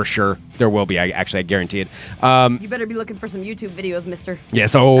 For sure, there will be. I guarantee it. You better be looking for some YouTube videos, mister.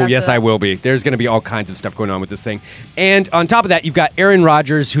 Yes, After I that. will be. There's going to be all kinds of stuff going on with this thing. And on top of that, you've got Aaron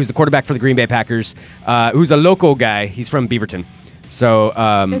Rodgers, who's the quarterback for the Green Bay Packers, who's a local guy. He's from Beaverton. So,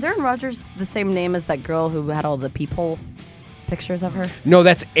 Is Aaron Rodgers the same name as that girl who had all the peephole pictures of her? no,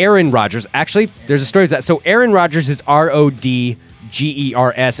 that's Aaron Rodgers. Actually, there's a story of that. So Aaron Rodgers is RODGERS,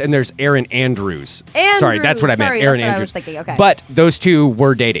 and there's Aaron Andrews. Sorry, that's what I meant. Sorry, Aaron that's what I Andrews. was thinking. Okay. But those two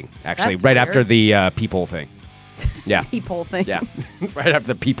were dating, actually, That's right weird. after the peephole thing. Yeah. Peephole thing. Yeah, right after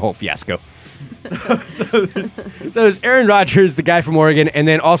the peephole fiasco. So there's Aaron Rodgers, the guy from Oregon, and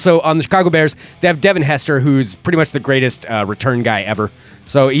then also on the Chicago Bears, they have Devin Hester, who's pretty much the greatest return guy ever.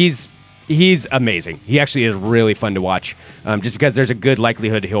 So he's amazing. He actually is really fun to watch, just because there's a good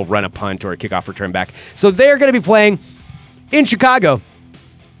likelihood he'll run a punt or a kickoff return back. So they're going to be playing in Chicago.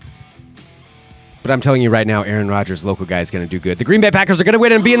 But I'm telling you right now, Aaron Rodgers, local guy, is going to do good. The Green Bay Packers are going to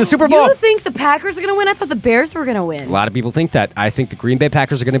win and be in the Super Bowl. You think the Packers are going to win? I thought the Bears were going to win. A lot of people think that. I think the Green Bay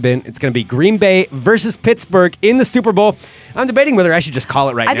Packers are going to win. It's going to be Green Bay versus Pittsburgh in the Super Bowl. I'm debating whether I should just call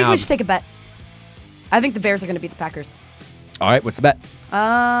it right now. I think we should take a bet. I think the Bears are going to beat the Packers. All right, what's the bet?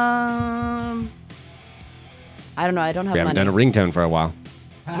 I don't know. I don't have We haven't money. done a ringtone for a while.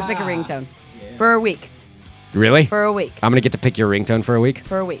 You can pick a ringtone for a week. Really? For a week. I'm going to get to pick your ringtone for a week?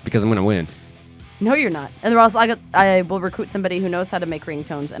 For a week. Because I'm going to win. No, you're not. And also, I will recruit somebody who knows how to make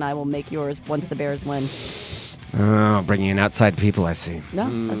ringtones, and I will make yours once the Bears win. Oh, bringing in outside people, I see.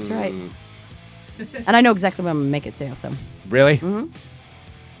 No, that's right. And I know exactly what I'm going to make it too, so. Really? Mm-hmm.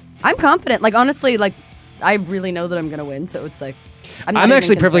 I'm confident. Like, honestly, like, I really know that I'm going to win, so it's like, I'm not I'm even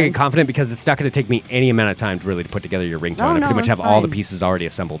actually perfectly concerned. confident because it's not going to take me any amount of time to really put together your ringtone. I no, pretty much that's have all the fine. pieces already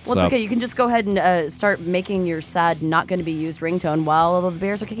assembled. Well, so. it's okay. You can just go ahead and start making your sad, not going to be used ringtone while the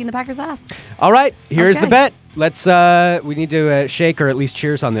Bears are kicking the Packers' ass. All right, here's the Okay. bet. Let's, we need to shake or at least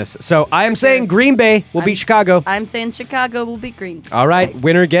cheers on this. So I am saying Cheers. Green Bay will beat Chicago. I'm saying Chicago will beat Green. All right,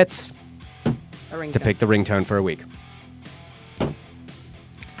 winner gets A ringtone. to pick the ringtone for a week.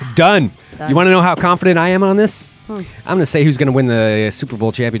 Done. Done. You want to know how confident I am on this? I'm going to say who's going to win the Super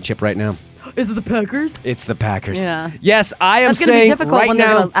Bowl championship right now. Is it the Packers? It's the Packers. Yeah. Yes, I am That's gonna be saying difficult right when they're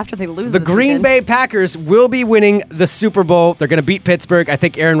now, gonna- after they lose the this Green weekend. Bay Packers will be winning the Super Bowl. They're going to beat Pittsburgh. I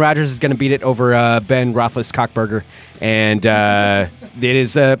think Aaron Rodgers is going to beat it over Ben Roethlisberger. And it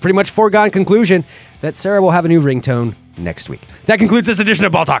is pretty much foregone conclusion that Sarah will have a new ringtone next week. That concludes this edition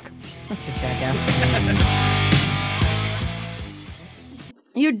of Ball Talk. Such a jackass.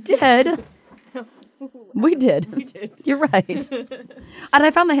 You did. We did. You're right. And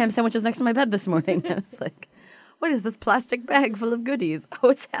I found the ham sandwiches next to my bed this morning. I was like, what is this plastic bag full of goodies? Oh,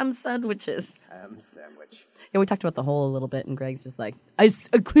 it's ham sandwiches. Ham sandwich. Yeah, we talked about the hole a little bit, and Greg's just like, I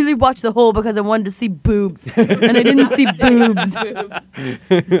clearly watched the hole because I wanted to see boobs, and I didn't see boobs.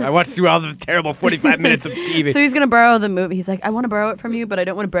 I watched through all the terrible 45 minutes of TV. So he's going to borrow the movie. He's like, I want to borrow it from you, but I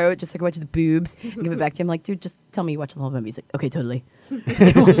don't want to borrow it just so I can watch the boobs and give it back to him. Like, dude, just tell me you watch the whole movie. He's like, okay, totally.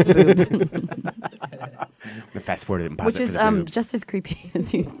 Just gonna watch the boobs. I'm gonna fast forward it and pause Which it is for the boobs. just as creepy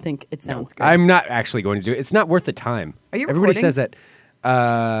as you think it sounds great. I'm not actually going to do it. It's not worth the time. Are you Everybody recording? says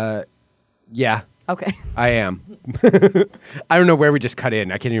that. Yeah, Okay. I am. I don't know where we just cut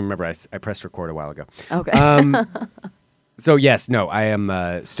in. I can't even remember. I pressed record a while ago. Okay. So yes, no, I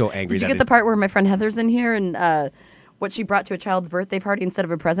am still angry. Did you that get the part where my friend Heather's in here and what she brought to a child's birthday party instead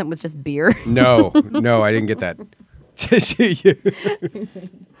of a present was just beer? No, I didn't get that. Can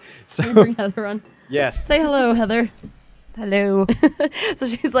you bring Heather on? Yes. Say hello, Heather. Hello. So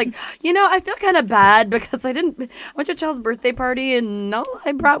she's like, I feel kind of bad because I went to a child's birthday party and all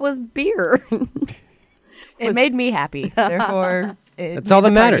I brought was beer. It made me happy. Therefore, that's all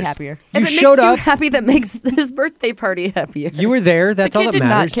that matters. Happier. You if it showed makes up. you happy, that makes his birthday party happier. You were there. That's The all kid that did not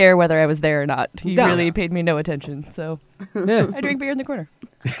matters. care whether I was there or not. He No. really paid me no attention. So Yeah. I drank beer in the corner.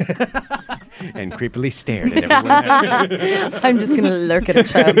 And creepily stared at everyone. I'm just gonna lurk at a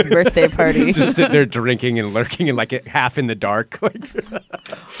child's birthday party. Just sit there drinking and lurking and like half in the dark.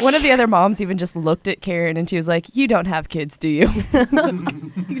 One of the other moms even just looked at Karen and she was like, "You don't have kids, do you?" You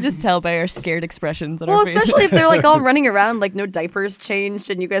can just tell by our scared expressions on Well, our faces. especially if they're like all running around, like no diapers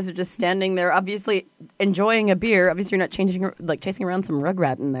changed, and you guys are just standing there, obviously enjoying a beer. Obviously, you're not chasing around some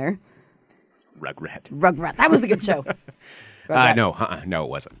Rugrat in there. Rugrat. That was a good show. Rugrats. No, it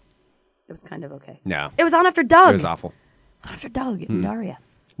wasn't. It was kind of okay. No, It was on after Doug. it was awful. It was on after Doug and Daria.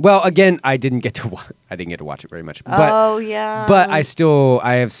 Well, again, I didn't get to watch it very much. But Oh yeah. but I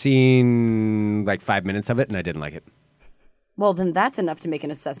have seen like 5 minutes of it and I didn't like it. Well, then that's enough to make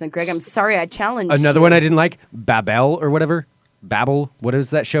an assessment, Greg. I'm sorry I challenged Another you. one I didn't like, Babel or whatever. Babel. What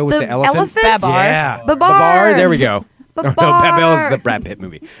is that show with the elephant? Elephant? Yeah. Babar. There we go. Babar. No, Babel is the Brad Pitt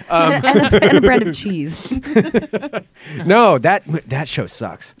movie. and a brand of cheese. No, that show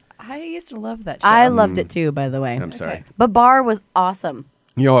sucks. I used to love that show. I loved it too, by the way. I'm sorry. Babar was awesome.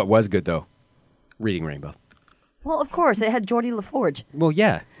 You know what was good though? Reading Rainbow. Well, of course, it had Geordie LaForge. Well,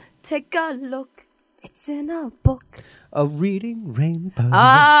 yeah. Take a look. It's in a book. A Reading Rainbow.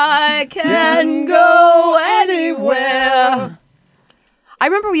 I can go anywhere. I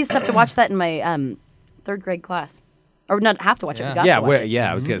remember we used to have to watch that in my third grade class. Or not have to watch it. We got to watch it.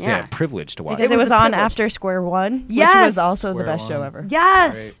 I was gonna say Yeah. a privilege to watch. Because It it was was a on privilege. after Square One, which Yes. was also the Square best show One. ever.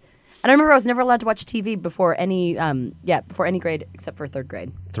 Yes. And I remember I was never allowed to watch TV before any grade except for third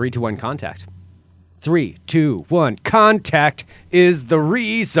grade. 3, 2, 1, contact. 3, 2, 1, contact is the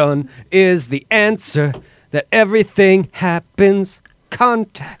reason, is the answer that everything happens.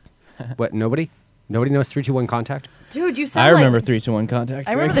 Contact. What? Nobody knows 3, 2, 1, contact. Dude, you sound I remember like 3, 2, 1 contact.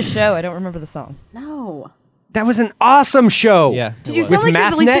 I remember the show. I don't remember the song. no. That was an awesome show. Yeah. Did it you was. sound like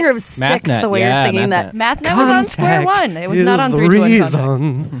you're the lead MathNet? singer of Styx MathNet, the way you're yeah, singing MathNet. that? MathNet was on Square One. It was not on 3, 2, 1 Contact.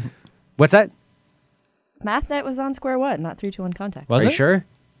 reason. What's that? MathNet was on Square One, not 3, 2, 1 Contact. Was Are you it? sure?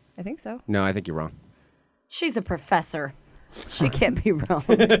 I think so. No, I think you're wrong. She's a professor. She can't be wrong.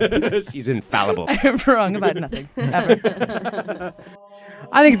 She's infallible. I'm wrong about nothing. Ever.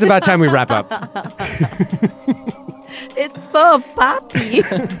 I think it's about time we wrap up. It's so poppy.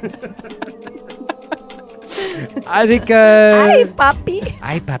 I think. Hi, poppy.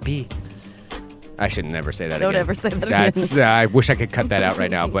 Hi, puppy. I should never say that Don't again. ever say that That's. again. I wish I could cut that out right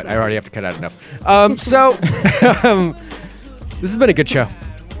now, but I already have to cut out enough. So, this has been a good show.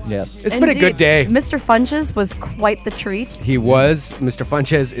 Yes. It's been a good day. Mr. Funches was quite the treat. He was. Mr.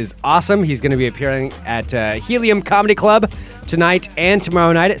 Funches is awesome. He's going to be appearing at Helium Comedy Club tonight and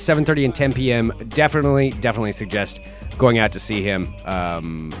tomorrow night at 7:30 and 10 p.m. Definitely suggest going out to see him.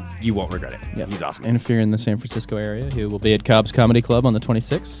 You won't regret it. Yep. He's awesome. And if you're in the San Francisco area, he will be at Cobb's Comedy Club on the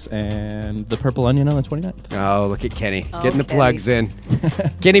 26th and the Purple Onion on the 29th. Oh, look at Kenny. Oh, Getting the Kenny. plugs in.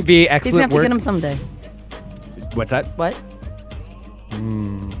 Kenny B, He's gonna excellent have to work. get him someday. What's that? What?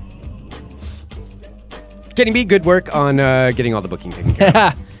 Kenny B, good work on getting all the booking taken care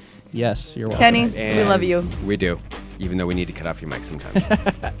of. Yes, you're welcome. Kenny, we And love you. We do, even though we need to cut off your mic sometimes.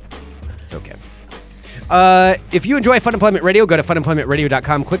 It's okay. If you enjoy Fun Employment Radio, go to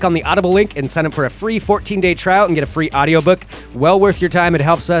funemploymentradio.com, click on the Audible link, and sign up for a free 14-day trial and get a free audiobook. Well worth your time. It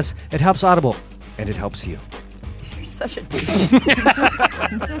helps us, it helps Audible, and it helps you. You're such a douche.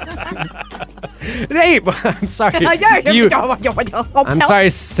 Hey, I'm sorry. I'm sorry,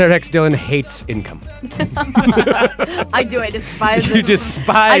 Sir X Dillon hates income. I do. I despise You it. I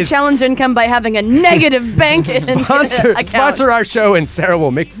despise. challenge income by having a negative bank account. Sponsor our show, and Sarah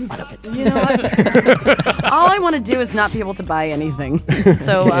will make fun of it. You know what? All I want to do is not be able to buy anything.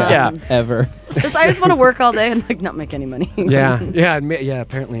 So Yeah. Ever. I just want to work all day and like not make any money. Yeah.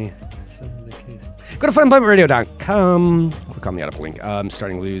 Apparently, that's the case. Go to funemploymentradio.com. Click on the Audible link. I'm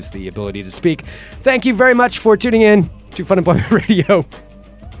starting to lose the ability to speak. Thank you very much for tuning in to Fun Employment Radio.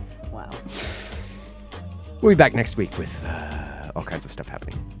 Wow. We'll be back next week with all kinds of stuff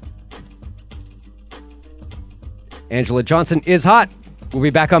happening. Angela Johnson is hot. We'll be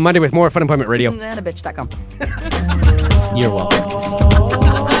back on Monday with more Fun Employment Radio. Nanabitch.com. You're welcome.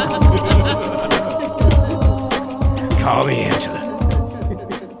 Call Call me Angela.